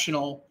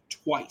national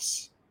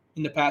twice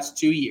in the past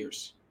 2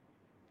 years.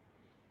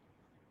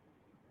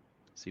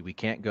 See, we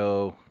can't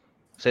go.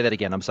 Say that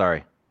again. I'm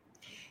sorry.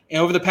 And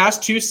over the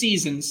past 2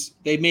 seasons,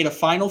 they've made a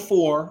Final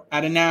Four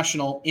at a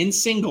national in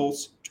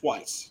singles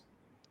twice.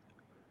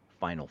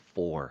 Final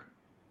Four.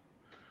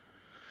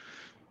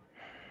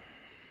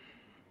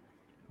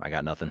 I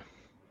got nothing.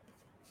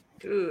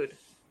 Dude.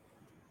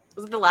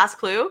 Was it the last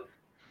clue?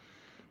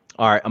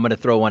 All right, I'm going to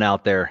throw one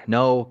out there.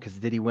 No, because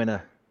did he win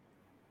a...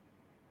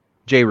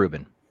 Jay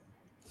Rubin.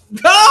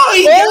 Oh,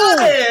 he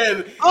got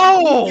it!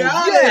 Oh, he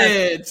got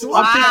it!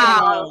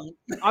 Wow.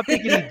 I'm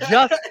thinking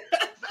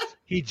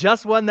he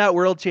just won that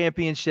world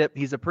championship.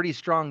 He's a pretty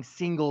strong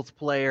singles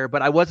player,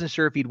 but I wasn't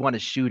sure if he'd won a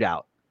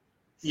shootout.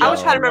 I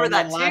was trying to remember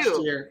that last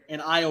too. Year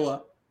in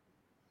Iowa.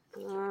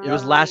 It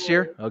was last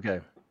year? Okay.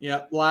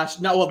 Yeah, it was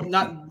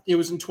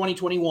in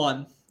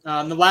 2021.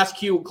 The last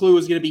clue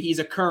was going to be he's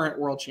a current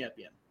world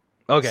champion.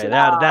 Okay,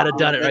 that'd have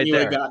done it right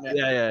there. It.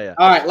 Yeah.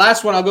 All right,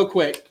 last one. I'll go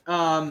quick.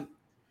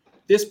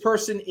 This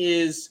person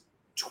is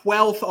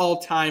 12th all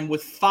time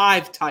with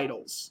 5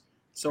 titles.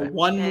 So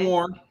one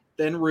more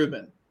than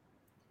Rubin.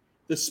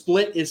 The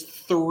split is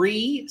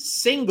 3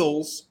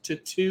 singles to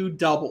 2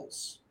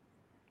 doubles.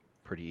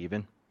 Pretty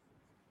even.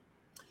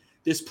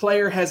 This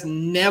player has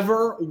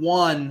never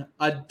won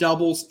a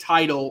doubles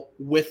title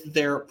with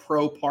their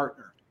pro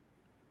partner.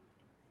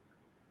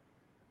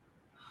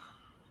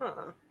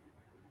 Huh.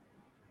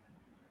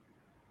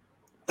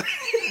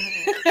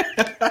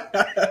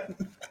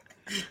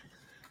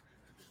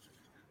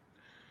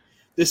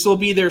 This will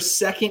be their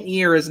 2nd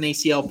year as an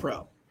ACL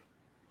pro.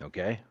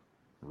 Okay.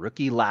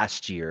 Rookie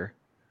last year.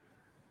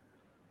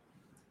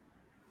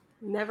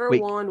 Never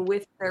won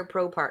with their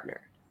pro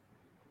partner.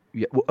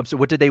 Yeah. So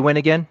what did they win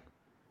again?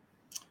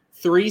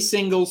 3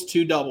 singles,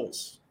 2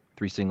 doubles.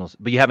 3 singles.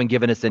 But you haven't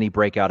given us any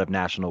breakout of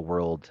national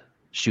world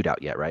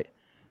shootout yet, right?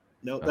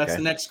 No, that's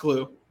the next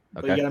clue.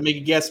 But Okay. you got to make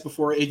a guess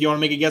before. If you want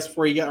to make a guess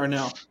before you get or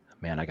no?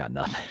 Man, I got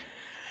nothing.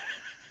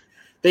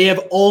 They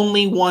have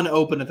only won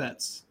open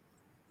events.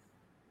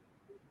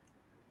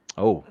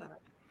 Oh.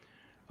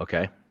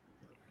 Okay.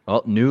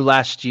 Well, new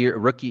last year,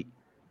 rookie.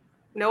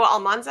 Noah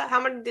Almanza?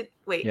 How many did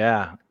wait?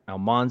 Yeah.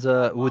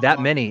 Almanza. Ooh,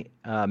 that many.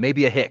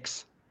 Maybe a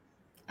Hicks.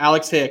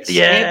 Alex Hicks.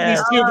 Yeah.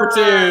 Anthony's 2 for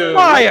 2.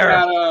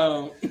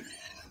 Fire.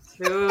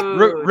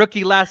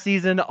 Rookie last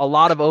season, a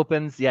lot of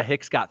opens. Yeah,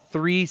 Hicks got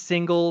 3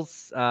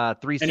 singles, 3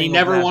 singles. And he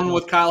never won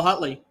with Kyle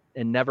Hutley.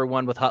 And never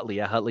won with Hutley.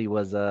 Yeah, Hutley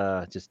was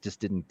just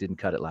didn't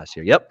cut it last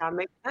year. Yep. That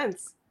makes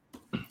sense.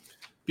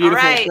 Beautiful.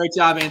 All right. Great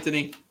job,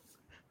 Anthony.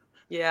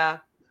 Yeah.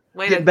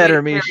 Getting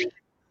better, Mish.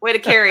 Way to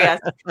carry us.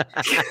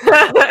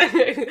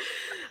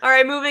 All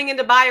right, moving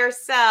into buy or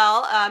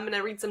sell. I'm going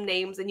to read some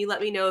names, and you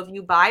let me know if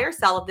you buy or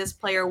sell if this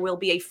player will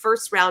be a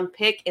first-round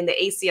pick in the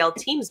ACL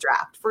teams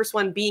draft. First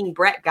one being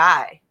Brett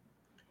Guy.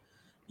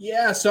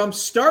 Yeah, so I'm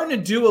starting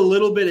to do a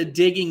little bit of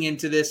digging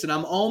into this, and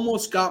I'm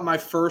almost got my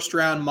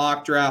first-round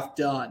mock draft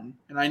done.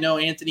 And I know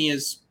Anthony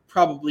is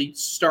probably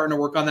starting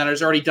to work on that.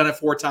 He's already done it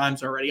 4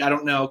 times already. I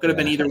don't know. It could have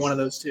been either one of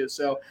those two.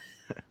 So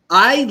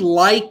I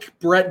like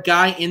Brett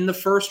Guy in the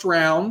first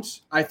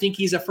round. I think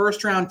he's a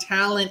first-round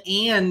talent,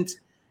 and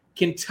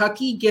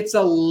Kentucky gets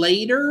a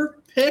later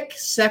pick,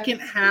 second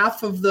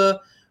half of the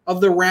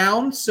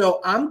round.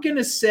 So I'm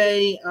gonna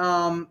say,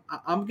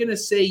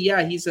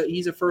 yeah, he's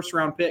a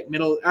first-round pick,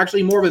 middle,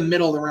 actually more of a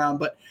middle of the round,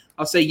 but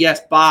I'll say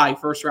yes, buy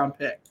first-round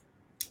pick.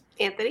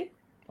 Anthony?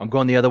 I'm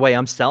going the other way.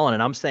 I'm selling,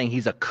 and I'm saying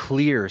he's a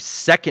clear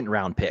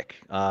second-round pick.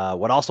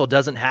 What also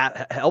doesn't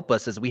help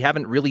us is we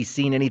haven't really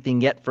seen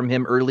anything yet from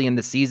him early in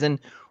the season,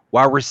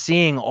 while we're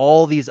seeing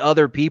all these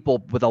other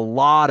people with a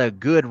lot of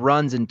good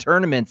runs in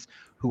tournaments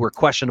who were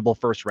questionable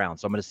first round.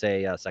 So I'm going to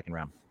say second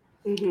round.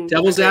 Mm-hmm.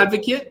 Devil's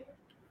advocate,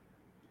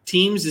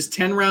 teams is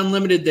 10-round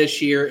limited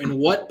this year, and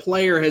what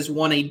player has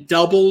won a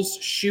doubles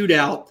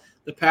shootout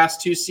the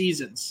past 2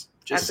 seasons?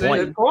 That's a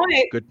good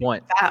point. Good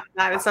point.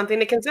 That is something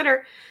to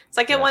consider.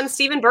 Second one,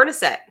 Steven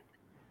Bernasset.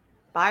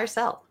 Buy or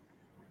sell?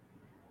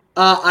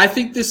 I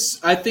say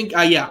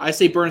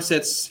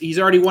Bernasset's. He's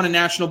already won a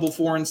national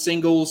before in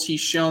singles.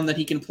 He's shown that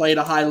he can play at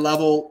a high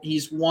level.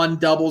 He's won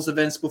doubles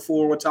events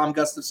before with Tom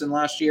Gustafson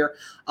last year.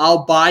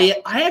 I'll buy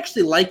it. I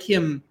actually like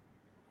him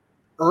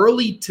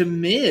early to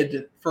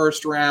mid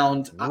first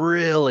round.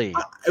 Really?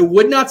 It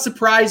would not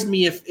surprise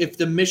me if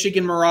the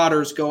Michigan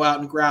Marauders go out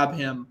and grab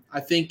him.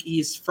 I think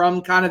he's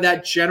from kind of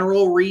that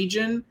general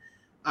region.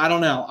 I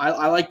don't know.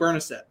 I like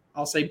Bernasset.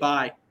 I'll say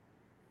buy.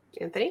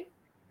 Anthony?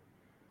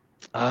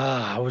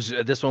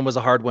 This one was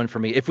a hard one for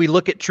me. If we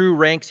look at true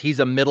ranks, he's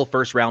a middle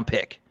first round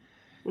pick.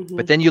 Mm-hmm.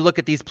 But then you look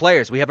at these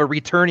players. We have a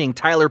returning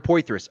Tyler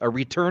Poitras, a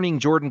returning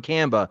Jordan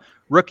Kamba,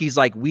 rookies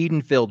like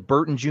Wiedenfield,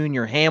 Burton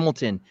Jr.,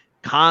 Hamilton,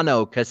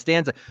 Kano,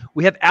 Costanza.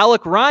 We have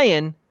Alec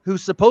Ryan,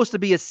 who's supposed to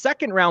be a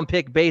second round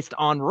pick based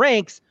on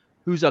ranks,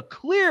 who's a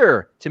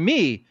clear, to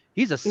me,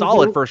 he's a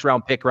solid first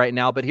round pick right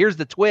now. But here's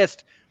the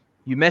twist.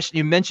 You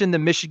mentioned the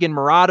Michigan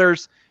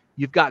Marauders.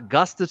 You've got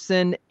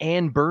Gustafson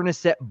and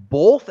Bernasset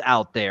both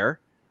out there.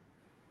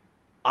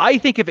 I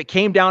think if it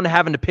came down to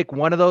having to pick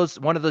one of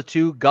the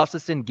two,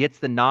 Gustafson gets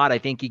the nod. I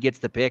think he gets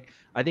the pick.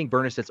 I think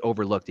Bernasset's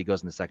overlooked. He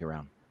goes in the second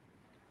round.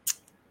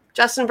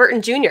 Justin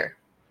Burton Jr.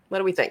 What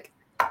do we think?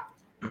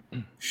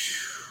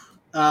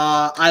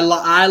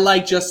 I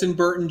like Justin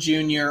Burton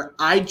Jr.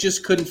 I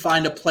just couldn't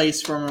find a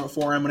place for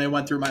him when I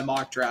went through my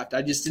mock draft.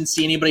 I just didn't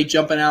see anybody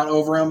jumping out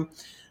over him.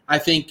 I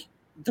think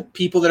the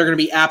people that are going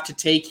to be apt to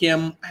take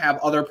him have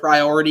other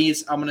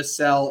priorities. I'm going to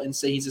sell and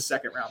say he's a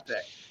second round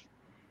pick.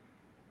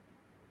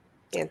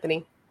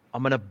 Anthony?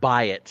 I'm going to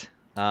buy it.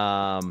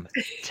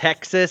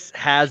 Texas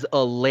has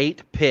a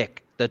late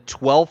pick, the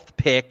 12th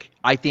pick.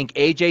 I think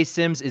AJ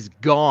Sims is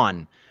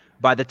gone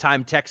by the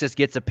time Texas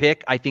gets a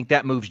pick. I think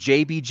that moves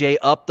JBJ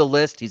up the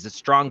list. He's a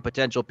strong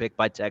potential pick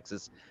by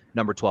Texas,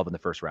 number 12 in the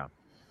first round.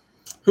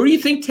 Who do you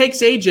think takes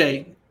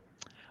AJ?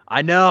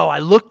 I know. I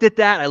looked at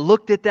that.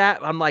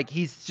 I'm like,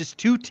 he's just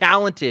too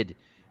talented.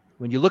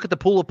 When you look at the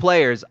pool of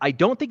players, I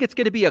don't think it's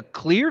going to be a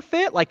clear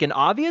fit, like an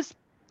obvious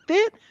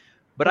fit.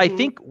 But I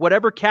think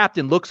whatever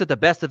captain looks at the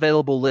best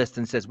available list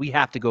and says, we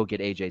have to go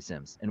get AJ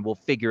Sims, and we'll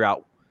figure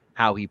out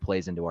how he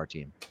plays into our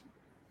team.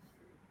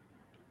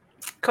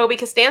 Kobe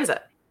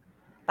Costanza,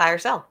 buy or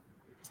sell?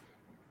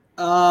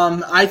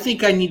 I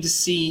think I need to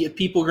see if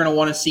people are going to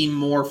want to see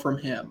more from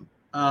him.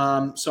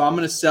 So I'm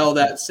going to sell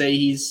that. Say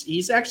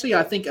he's actually,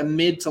 I think, a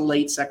mid to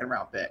late second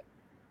round pick.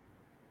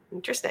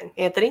 Interesting.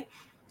 Anthony?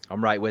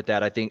 I'm right with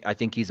that. I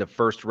think he's a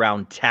first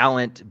round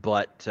talent,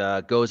 but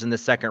goes in the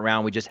second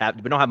round. We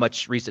don't have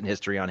much recent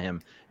history on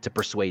him to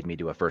persuade me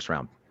to a first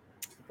round.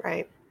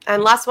 Right.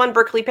 And last one,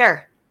 Berkeley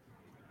Pear.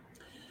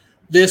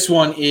 This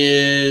one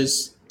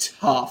is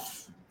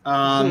tough.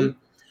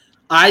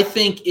 I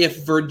think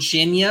if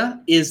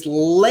Virginia is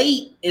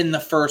late in the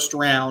first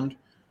round,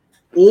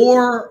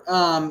 or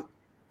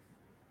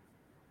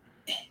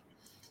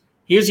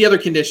here's the other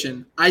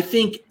condition. I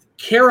think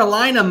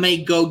Carolina may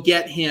go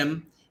get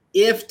him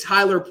if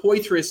Tyler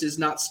Poitras is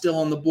not still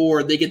on the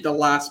board. They get the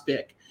last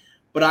pick.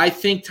 But I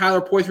think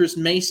Tyler Poitras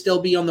may still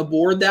be on the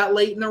board that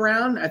late in the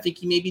round. I think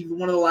he may be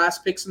one of the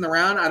last picks in the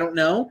round. I don't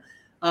know.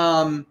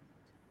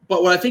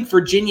 But what I think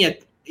Virginia,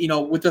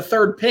 with the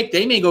third pick,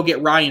 they may go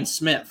get Ryan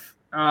Smith.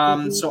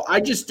 So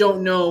I just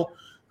don't know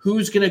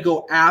who's going to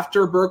go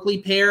after Berkeley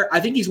Pear. I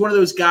think he's one of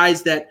those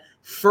guys that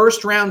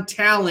first-round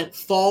talent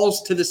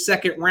falls to the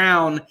second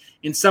round,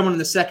 and someone in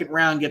the second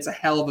round gets a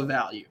hell of a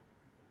value.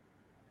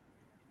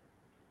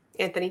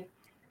 Anthony?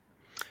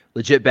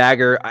 Legit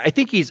bagger. I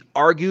think he's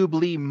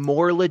arguably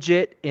more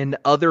legit in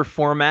other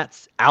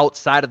formats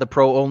outside of the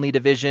pro-only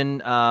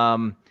division.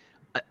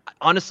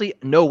 Honestly,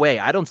 no way.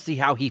 I don't see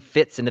how he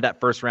fits into that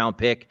first-round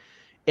pick.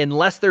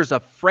 unless there's a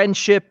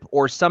friendship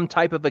or some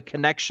type of a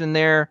connection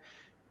there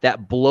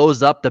that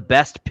blows up the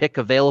best pick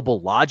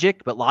available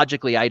logic. But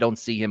logically, I don't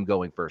see him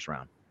going first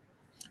round.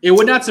 It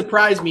would not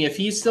surprise me if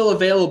he's still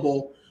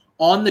available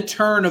on the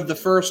turn of the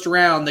first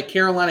round. The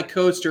Carolina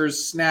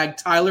Coasters snag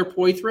Tyler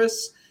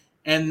Poitras,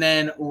 and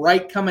then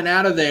right coming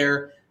out of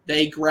there,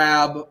 they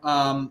grab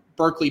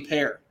Berkeley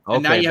Pear.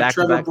 And now you have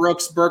Trevor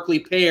Brooks, Berkeley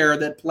Pear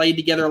that played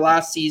together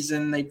last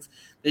season.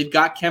 They've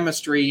got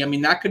chemistry. I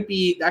mean, that could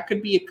be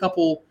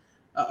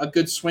a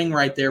good swing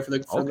right there for the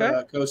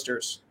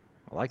Coasters.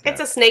 I like that.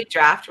 It's a snake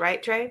draft,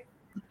 right, Trey?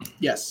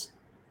 Yes.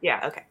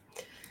 Yeah, okay.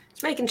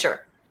 Just making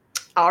sure.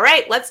 All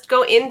right, let's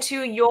go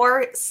into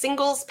your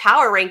singles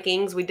power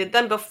rankings. We did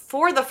them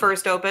before the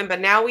first open, but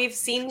now we've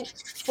seen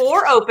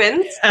 4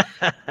 opens.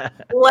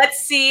 Let's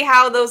see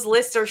how those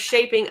lists are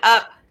shaping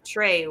up.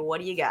 Trey, what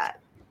do you got?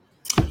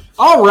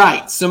 All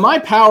right, so my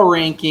power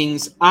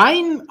rankings,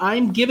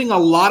 I'm giving a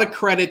lot of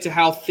credit to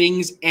how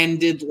things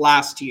ended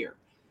last year,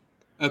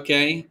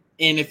 okay?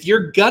 And if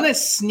you're going to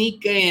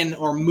sneak in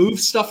or move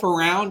stuff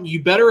around,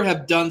 you better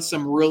have done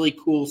some really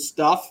cool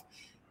stuff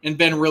and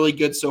been really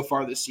good so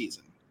far this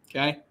season,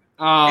 okay?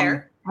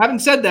 Having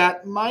said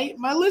that, my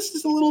list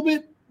is a little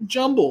bit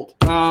jumbled.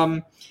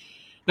 Number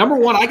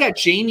one, I got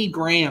Jamie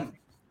Graham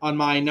on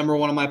my number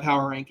one of my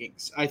power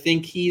rankings. I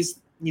think he's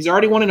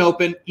already won an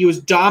open. He was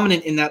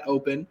dominant in that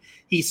open.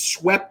 He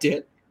swept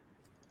it.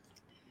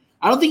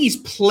 I don't think he's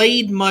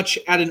played much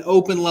at an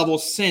open level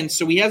since,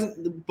 so he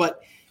hasn't,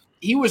 but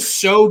he was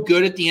so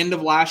good at the end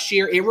of last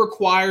year. It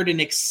required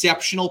an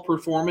exceptional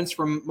performance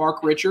from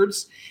Mark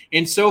Richards,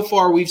 and so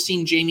far we've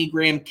seen Jamie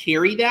Graham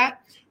carry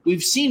that.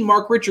 We've seen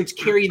Mark Richards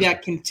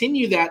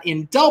continue that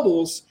in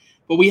doubles,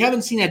 but we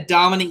haven't seen a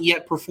dominant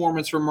yet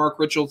performance from Mark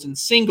Richards in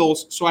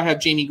singles, so I have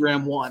Jamie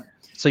Graham 1.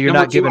 So you're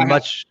not giving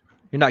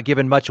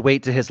much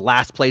weight to his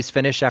last place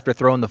finish after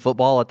throwing the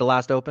football at the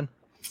last open?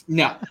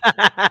 No.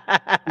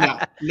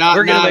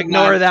 We're going to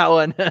ignore that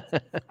one.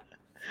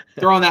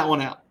 Throwing that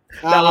one out.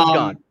 That one's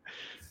gone.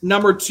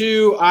 Number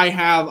 2, I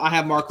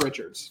have Mark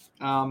Richards.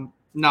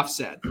 Enough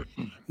said.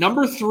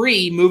 Number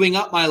 3, moving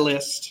up my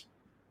list,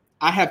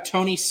 I have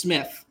Tony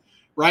Smith.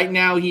 Right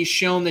now, he's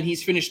shown that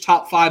he's finished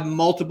top 5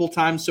 multiple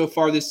times so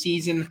far this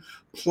season,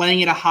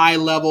 playing at a high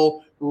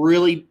level,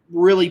 really,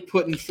 really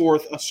putting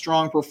forth a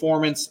strong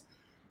performance.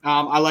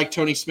 I like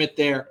Tony Smith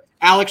there.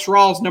 Alex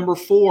Rawls, number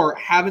 4.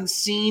 Haven't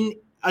seen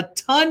a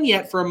ton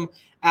yet from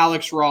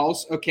Alex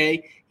Rawls,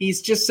 okay?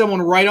 He's just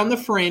someone right on the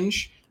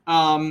fringe.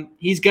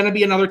 He's going to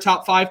be another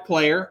top 5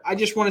 player. I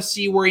just want to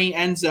see where he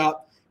ends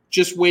up,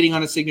 just waiting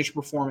on a signature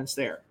performance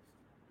there.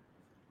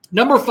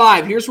 Number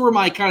 5, here's where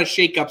my kind of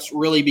shakeups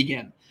really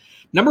begin.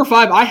 Number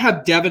 5, I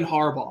have Devin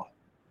Harbaugh,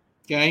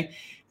 okay?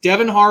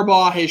 Devin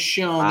Harbaugh has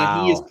shown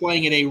that he is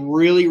playing at a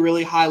really,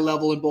 really high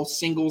level in both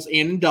singles and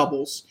in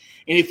doubles.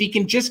 And if he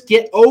can just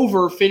get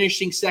over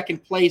finishing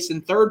second place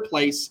and third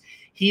place,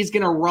 he's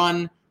going to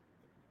run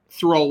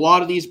through a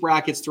lot of these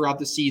brackets throughout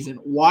the season.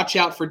 Watch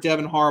out for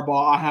Devin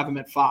Harbaugh. I have him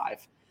at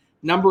 5.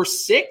 Number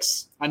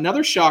 6,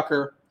 another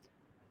shocker,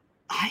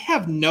 I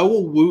have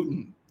Noah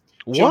Wooten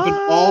jumping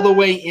all the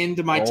way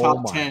into my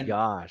top 10. Oh, my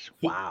gosh.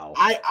 Wow.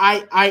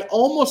 I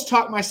almost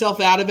talked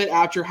myself out of it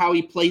after how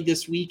he played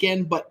this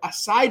weekend, but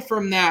aside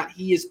from that,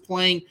 he is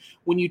playing –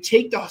 when you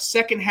take the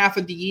second half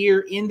of the year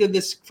into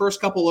this first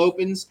couple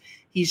opens,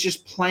 he's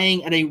just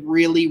playing at a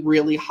really,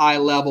 really high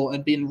level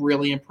and been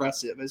really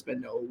impressive, has been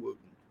Noah Wooten.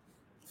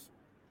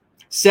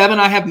 7,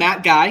 I have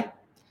Matt Guy.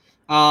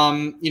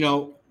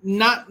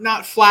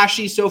 Not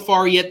flashy so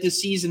far yet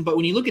this season, but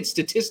when you look at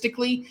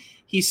statistically,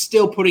 he's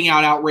still putting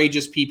out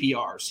outrageous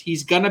PPRs.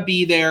 He's going to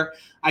be there.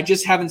 I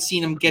just haven't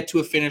seen him get to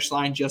a finish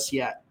line just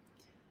yet.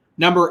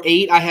 Number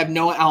 8, I have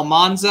Noah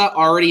Almanza,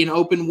 already an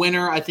open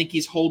winner. I think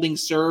he's holding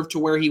serve to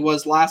where he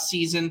was last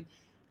season.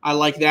 I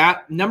like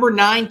that. Number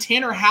 9,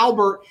 Tanner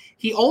Halbert.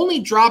 He only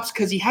drops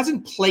because he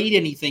hasn't played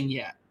anything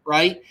yet,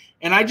 right?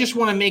 And I just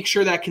want to make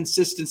sure that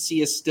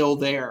consistency is still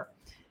there.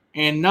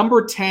 And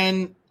number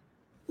 10,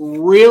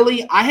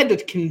 really, I had to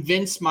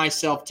convince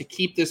myself to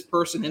keep this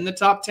person in the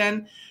top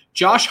 10.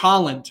 Josh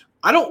Holland.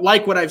 I don't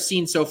like what I've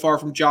seen so far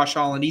from Josh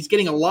Holland. He's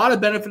getting a lot of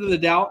benefit of the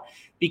doubt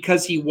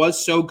because he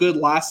was so good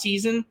last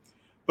season.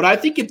 But I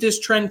think if this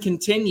trend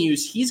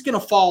continues, he's going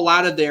to fall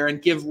out of there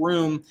and give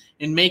room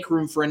and make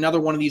room for another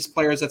one of these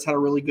players that's had a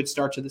really good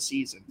start to the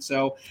season.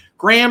 So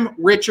Graham,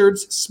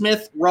 Richards,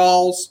 Smith,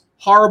 Rawls,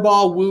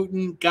 Harbaugh,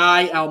 Wooten,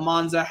 Guy,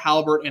 Almanza,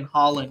 Halbert, and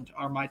Holland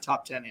are my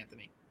top 10,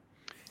 Anthony.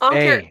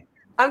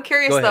 I'm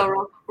curious,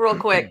 though, real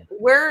quick.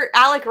 Where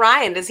Alec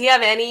Ryan, does he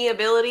have any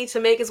ability to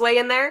make his way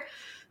in there?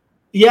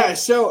 Yeah,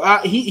 so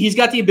he's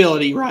got the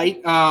ability,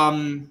 right?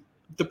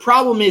 The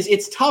problem is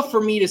it's tough for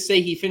me to say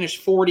he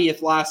finished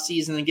 40th last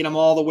season and get him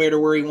all the way to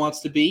where he wants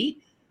to be.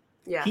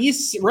 Yeah.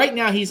 Right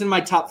now he's in my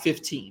top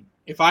 15.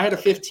 If I had a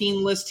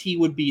 15 list, he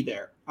would be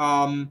there.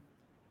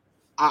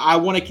 I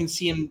want to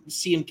see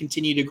him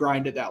continue to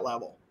grind at that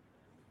level.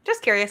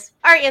 Just curious.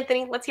 All right,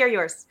 Anthony, let's hear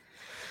yours.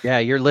 Yeah,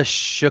 your list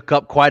shook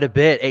up quite a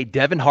bit.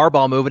 Devin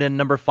Harbaugh moving in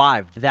number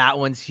 5. That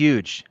one's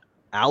huge.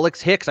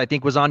 Alex Hicks, I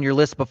think, was on your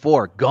list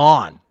before.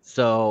 Gone.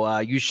 So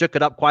you shook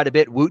it up quite a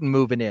bit. Wooten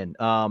moving in.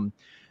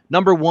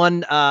 Number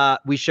one,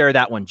 we share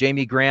that one.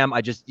 Jamie Graham.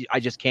 I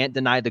just can't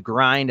deny the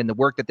grind and the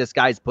work that this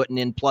guy's putting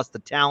in, plus the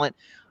talent.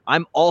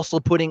 I'm also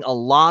putting a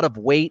lot of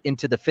weight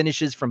into the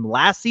finishes from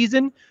last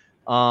season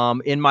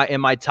in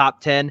my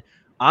top 10.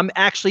 I'm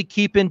actually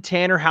keeping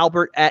Tanner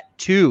Halbert at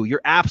 2.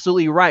 You're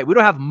absolutely right. We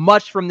don't have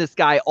much from this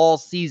guy all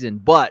season,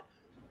 but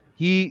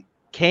he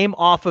came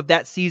off of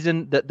that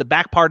season, the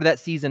back part of that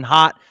season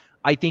hot.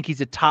 I think he's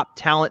a top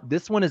talent.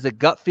 This one is a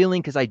gut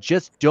feeling because I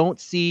just don't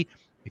see,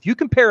 if you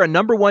compare a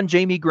number 1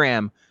 Jamie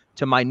Graham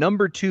to my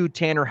number 2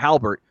 Tanner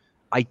Halbert,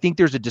 I think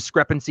there's a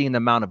discrepancy in the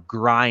amount of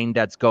grind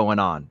that's going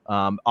on.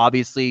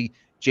 Obviously,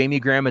 Jamie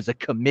Graham is a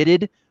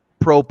committed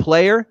pro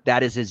player.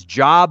 That is his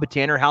job.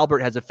 Tanner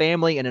Halbert has a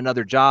family and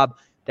another job.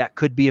 That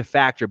could be a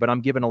factor, but I'm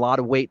giving a lot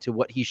of weight to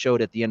what he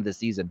showed at the end of the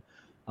season.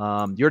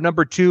 Your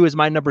number 2 is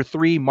my number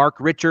 3, Mark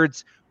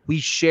Richards. We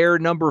share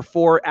number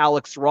 4,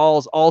 Alex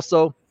Rawls.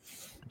 Also,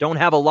 don't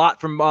have a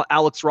lot from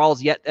Alex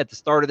Rawls yet at the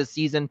start of the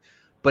season,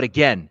 but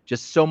again,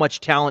 just so much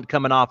talent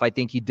coming off. I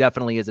think he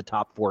definitely is a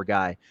top 4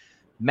 guy.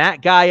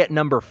 Matt Guy at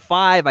number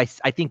 5. I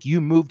think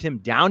you moved him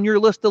down your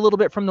list a little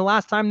bit from the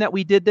last time that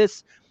we did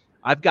this.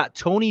 I've got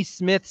Tony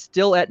Smith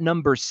still at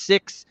number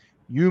 6.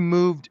 You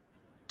moved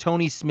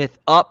Tony Smith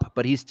up,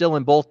 but he's still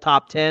in both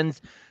top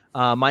 10s.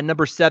 My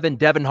number 7,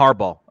 Devin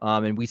Harbaugh.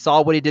 And we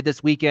saw what he did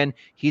this weekend.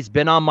 He's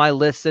been on my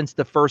list since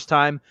the first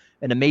time.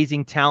 An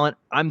amazing talent.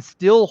 I'm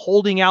still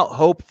holding out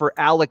hope for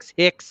Alex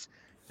Hicks.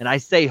 And I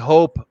say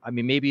hope. I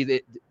mean, maybe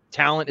the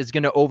talent is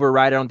going to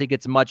override. I don't think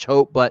it's much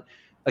hope. But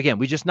again,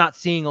 we're just not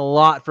seeing a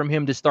lot from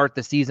him to start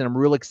the season. I'm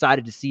real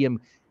excited to see him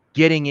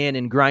getting in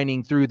and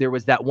grinding through. There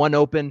was that one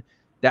open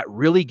that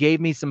really gave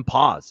me some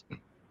pause.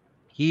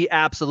 He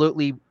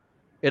absolutely,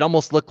 it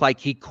almost looked like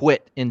he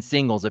quit in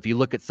singles if you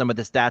look at some of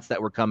the stats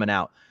that were coming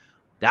out.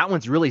 That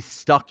one's really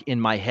stuck in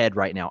my head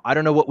right now. I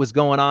don't know what was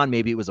going on.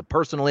 Maybe it was a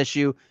personal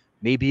issue.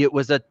 Maybe it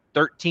was a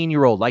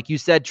 13-year-old. Like you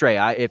said, Trey,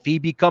 if he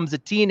becomes a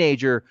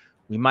teenager,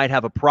 we might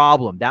have a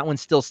problem. That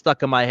one's still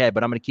stuck in my head,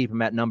 but I'm going to keep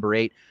him at number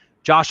 8.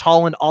 Josh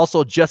Holland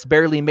also just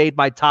barely made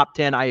my top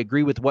 10. I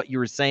agree with what you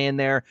were saying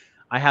there.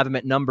 I have him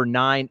at number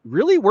 9.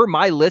 Really, where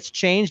my list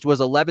changed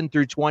was 11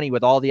 through 20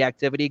 with all the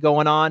activity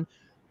going on.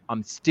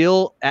 I'm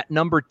still at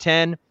number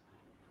 10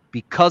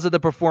 because of the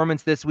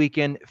performance this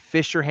weekend.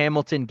 Fisher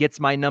Hamilton gets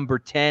my number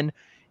 10.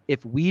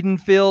 If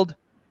Wiedenfield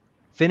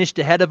finished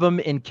ahead of him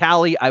in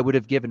Cali, I would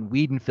have given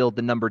Wiedenfield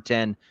the number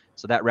 10.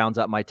 So that rounds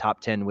up my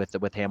top 10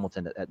 with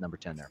Hamilton at number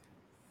 10 there.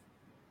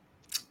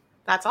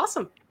 That's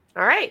awesome.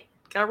 All right.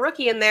 Got a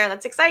rookie in there.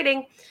 That's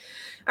exciting.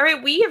 All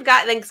right. We have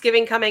got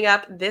Thanksgiving coming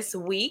up this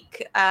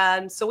week.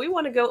 So we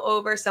want to go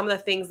over some of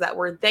the things that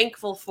we're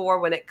thankful for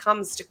when it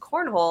comes to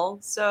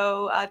cornhole.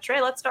 So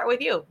Trey, let's start with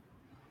you.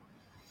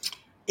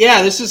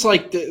 Yeah, this is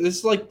like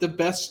the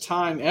best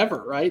time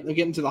ever, right? We're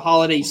getting to the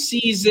holiday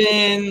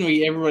season.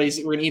 We're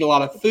gonna eat a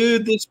lot of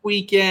food this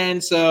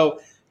weekend. So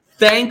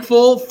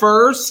thankful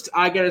first.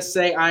 I gotta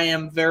say I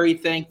am very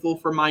thankful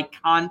for my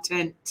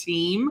content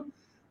team.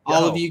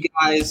 All of you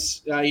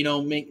guys,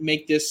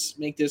 make this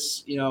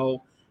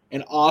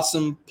an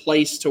awesome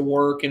place to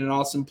work and an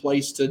awesome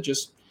place to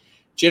just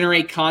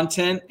generate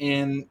content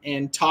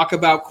and talk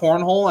about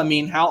cornhole. I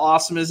mean, how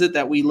awesome is it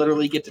that we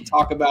literally get to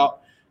talk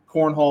about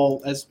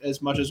cornhole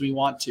as much as we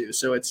want to?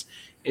 So it's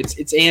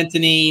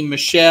Anthony,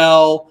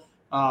 Michelle,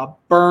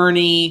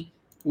 Bernie.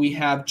 We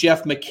have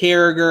Jeff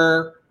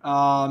McCarriger.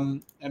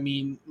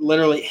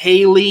 Literally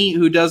Haley,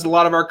 who does a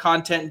lot of our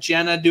content,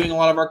 Jenna doing a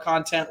lot of our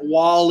content,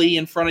 Wally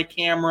in front of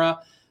camera,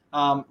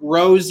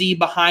 Rosie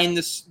behind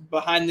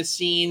the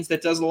scenes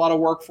that does a lot of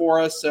work for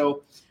us.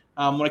 So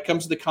when it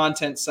comes to the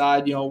content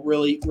side,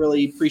 really,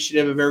 really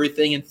appreciative of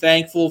everything and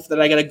thankful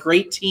that I got a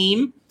great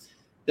team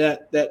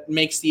that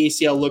makes the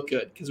ACL look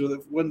good. Because if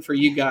it wasn't for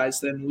you guys,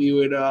 then we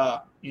would,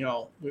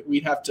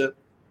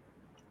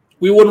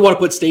 we wouldn't want to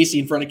put Stacy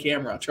in front of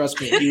camera.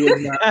 Trust me, he would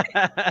not.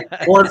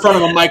 Or in front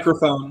of a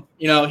microphone.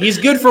 He's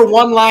good for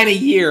one line a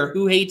year.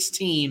 Who hates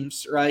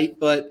teams, right?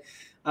 But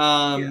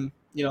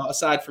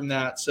aside from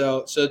that,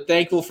 so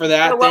thankful for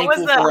that. So what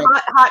thankful was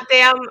the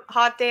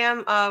hot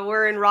damn?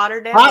 We're in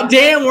Rotterdam. Hot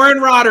damn, we're in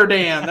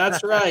Rotterdam.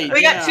 That's right.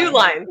 We got 2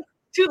 lines.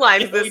 2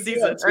 lines this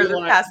season or this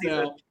past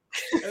season.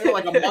 They're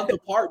like a month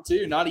apart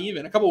too. Not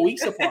even a couple of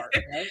weeks apart.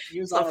 Right?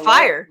 He was on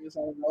fire. He was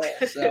on a roll.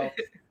 So.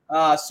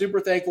 Super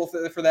thankful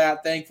for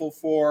that. Thankful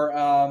for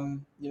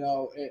an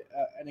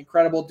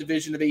incredible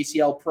division of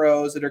ACL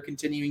pros that are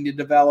continuing to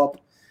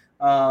develop.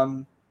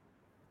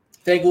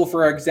 Thankful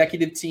for our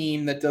executive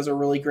team that does a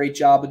really great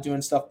job of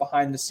doing stuff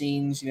behind the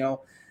scenes.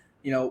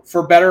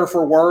 For better or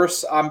for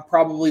worse, I'm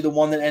probably the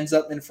one that ends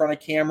up in front of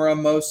camera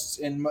most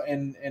in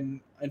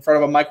front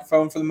of a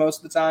microphone for the most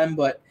of the time.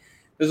 But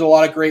there's a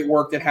lot of great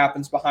work that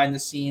happens behind the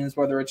scenes,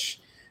 whether it's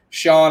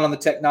Sean on the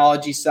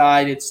technology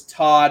side, it's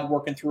Todd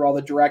working through all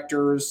the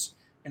directors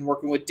and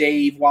working with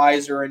Dave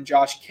Weiser and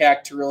Josh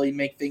Keck to really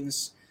make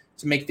things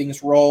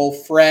roll.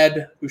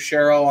 Fred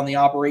Buchero on the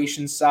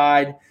operations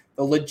side,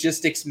 the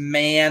logistics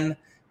man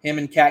him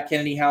and Kat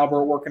Kennedy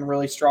Halbert working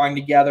really strong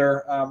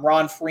together.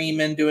 Ron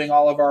Freeman doing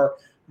all of our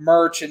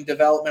merch and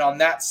development on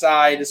that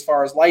side as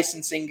far as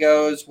licensing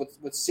goes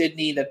with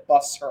Sydney that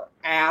busts her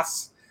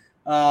ass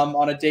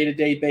on a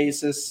day-to-day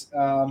basis.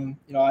 I'm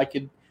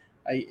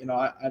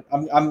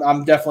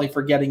definitely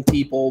forgetting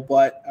people,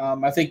 but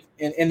I think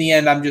in the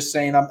end, I'm just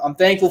saying I'm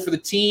thankful for the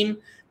team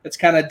that's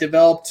kind of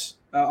developed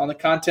on the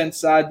content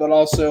side, but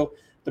also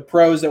the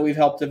pros that we've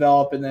helped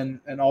develop, and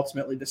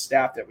ultimately the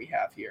staff that we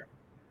have here.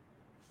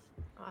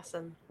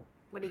 Awesome.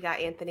 What do you got,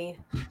 Anthony?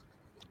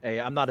 Hey,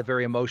 I'm not a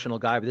very emotional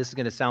guy, but this is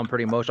going to sound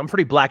pretty emotional. I'm a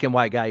pretty black and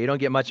white guy. You don't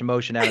get much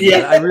emotion out of me.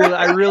 Yeah.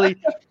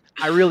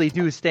 I really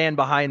do stand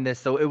behind this.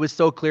 So it was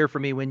so clear for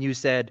me when you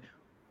said,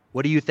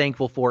 what are you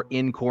thankful for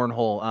in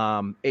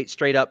cornhole?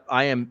 Straight up,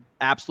 I am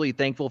absolutely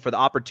thankful for the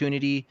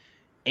opportunity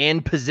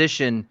and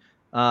position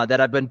that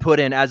I've been put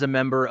in as a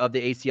member of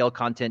the ACL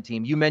content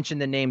team. You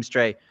mentioned the names,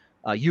 Trey.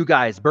 You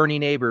guys, Bernie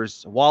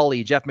Neighbors,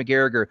 Wally, Jeff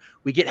McGarriger.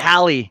 We get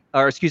Haley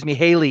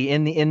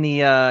in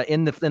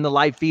the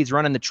live feeds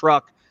running the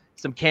truck.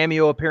 Some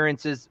cameo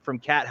appearances from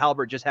Kat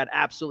Halbert. Just had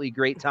absolutely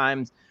great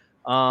times.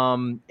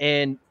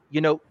 And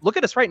look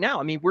at us right now.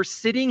 I mean, we're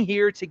sitting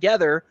here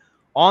together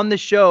on the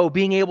show,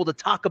 being able to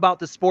talk about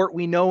the sport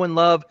we know and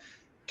love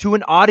to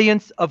an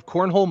audience of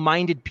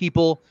cornhole-minded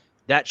people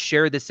that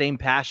share the same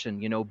passion.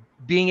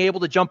 Being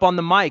able to jump on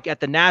the mic at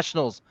the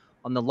Nationals,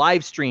 on the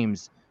live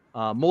streams,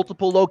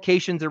 multiple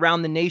locations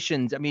around the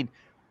nations. I mean,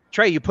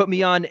 Trey, you put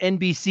me on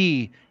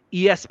NBC,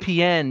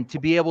 ESPN to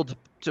be able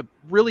to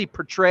really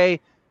portray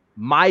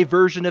my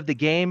version of the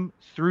game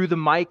through the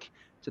mic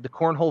to the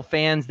cornhole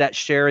fans that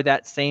share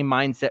that same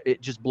mindset.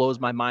 It just blows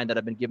my mind that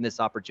I've been given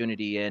this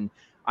opportunity. And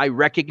I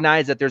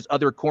recognize that there's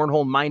other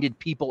cornhole-minded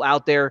people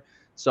out there.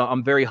 So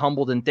I'm very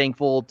humbled and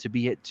thankful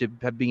to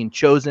have been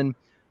chosen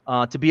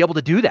to be able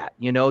to do that,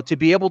 to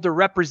be able to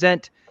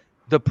represent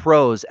the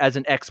pros as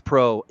an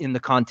ex-pro in the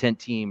content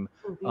team,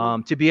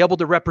 to be able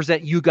to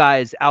represent you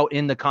guys out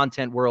in the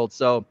content world.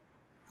 So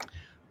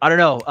I don't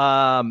know.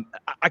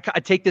 I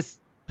take this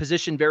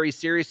position very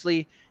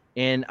seriously,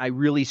 and I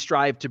really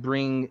strive to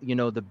bring,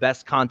 the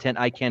best content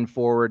I can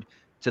forward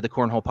to the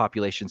cornhole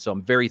population. So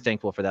I'm very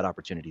thankful for that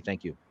opportunity.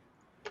 Thank you.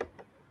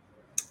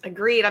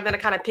 Agreed. I'm going to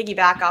kind of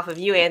piggyback off of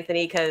you,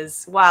 Anthony,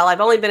 because while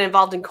I've only been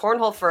involved in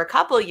cornhole for a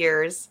couple of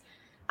years,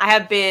 I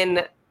have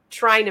been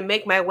trying to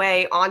make my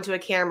way onto a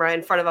camera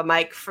in front of a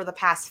mic for the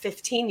past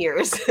 15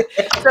 years.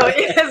 So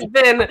it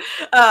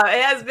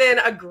has been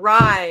a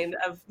grind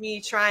of me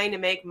trying to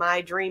make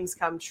my dreams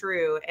come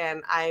true.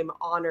 And I'm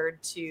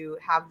honored to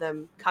have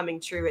them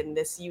coming true in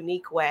this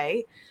unique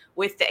way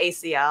with the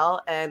ACL.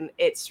 And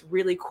it's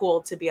really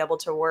cool to be able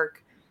to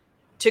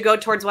go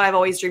towards what I've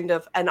always dreamed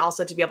of, and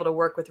also to be able to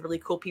work with really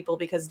cool people,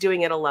 because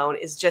doing it alone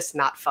is just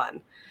not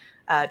fun.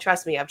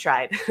 Trust me, I've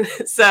tried.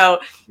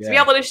 So to be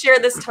able to share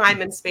this time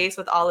and space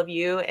with all of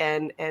you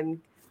and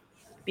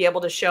be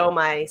able to show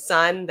my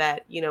son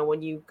that,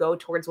 when you go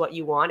towards what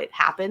you want, it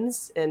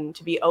happens, and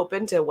to be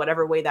open to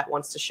whatever way that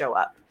wants to show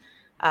up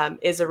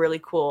is a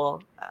really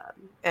cool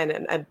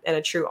and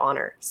a true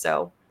honor.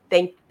 So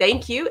thank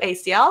you,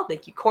 ACL.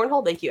 Thank you,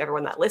 Cornhole. Thank you,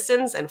 everyone that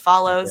listens and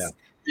follows.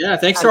 Yeah,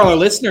 thanks to all our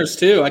listeners,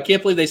 too. I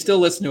can't believe they still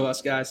listen to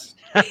us, guys.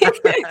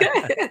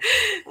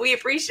 We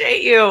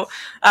appreciate you.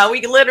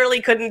 We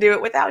literally couldn't do it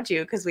without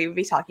you, because we would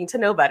be talking to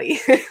nobody,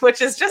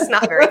 which is just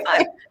not very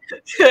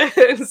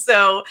fun.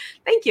 So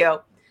thank you.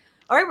 All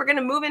right, we're going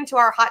to move into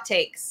our hot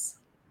takes.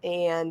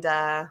 And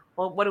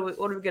what are we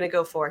going to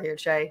go for here,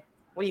 Trey?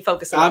 What are you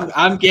focusing on?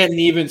 I'm getting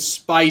even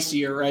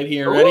spicier right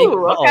here.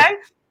 Ooh, ready? Okay.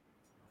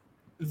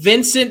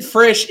 Vincent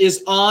Frisch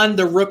is on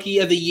the Rookie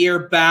of the Year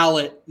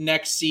ballot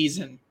next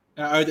season.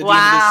 Or at the end of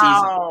the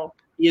season.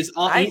 He is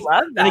on. I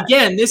love that. And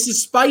again, this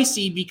is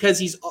spicy because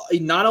he's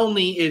not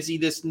only is he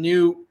this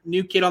new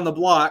kid on the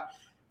block,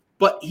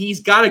 but he's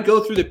got to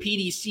go through the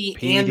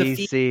PDC and the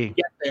FIBA to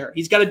get there.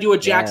 He's got to do a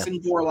Jackson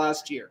Gore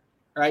last year,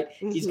 right?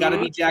 Mm-hmm. He's got to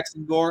be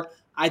Jackson Gore.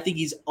 I think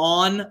he's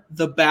on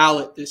the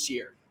ballot this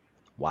year.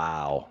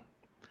 Wow.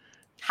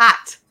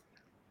 Hot.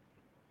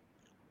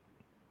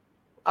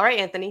 All right,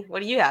 Anthony,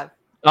 what do you have?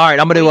 All right,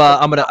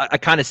 I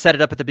kind of set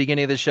it up at the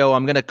beginning of the show.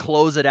 I'm going to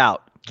close it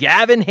out.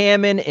 Gavin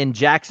Hammond and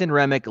Jackson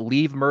Remick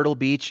leave Myrtle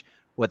Beach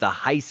with a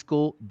high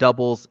school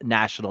doubles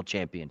national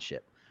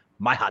championship.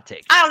 My hot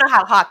take. I don't know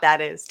how hot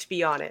that is, to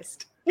be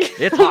honest.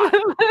 It's hot.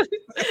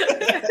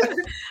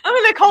 I'm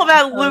going to call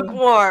that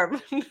lukewarm,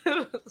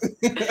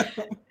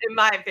 in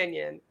my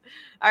opinion.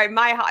 All right,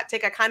 my hot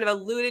take I kind of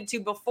alluded to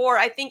before.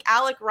 I think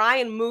Alec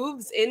Ryan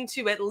moves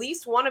into at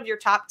least one of your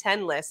top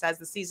 10 lists as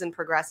the season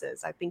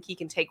progresses. I think he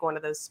can take one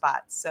of those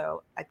spots.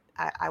 So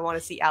I want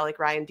to see Alec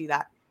Ryan do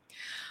that.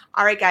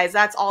 All right, guys,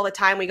 that's all the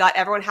time we got.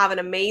 Everyone have an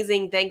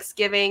amazing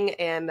Thanksgiving,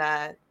 and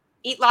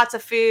eat lots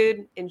of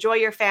food, enjoy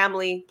your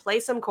family,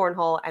 play some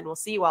cornhole, and we'll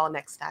see you all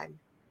next time.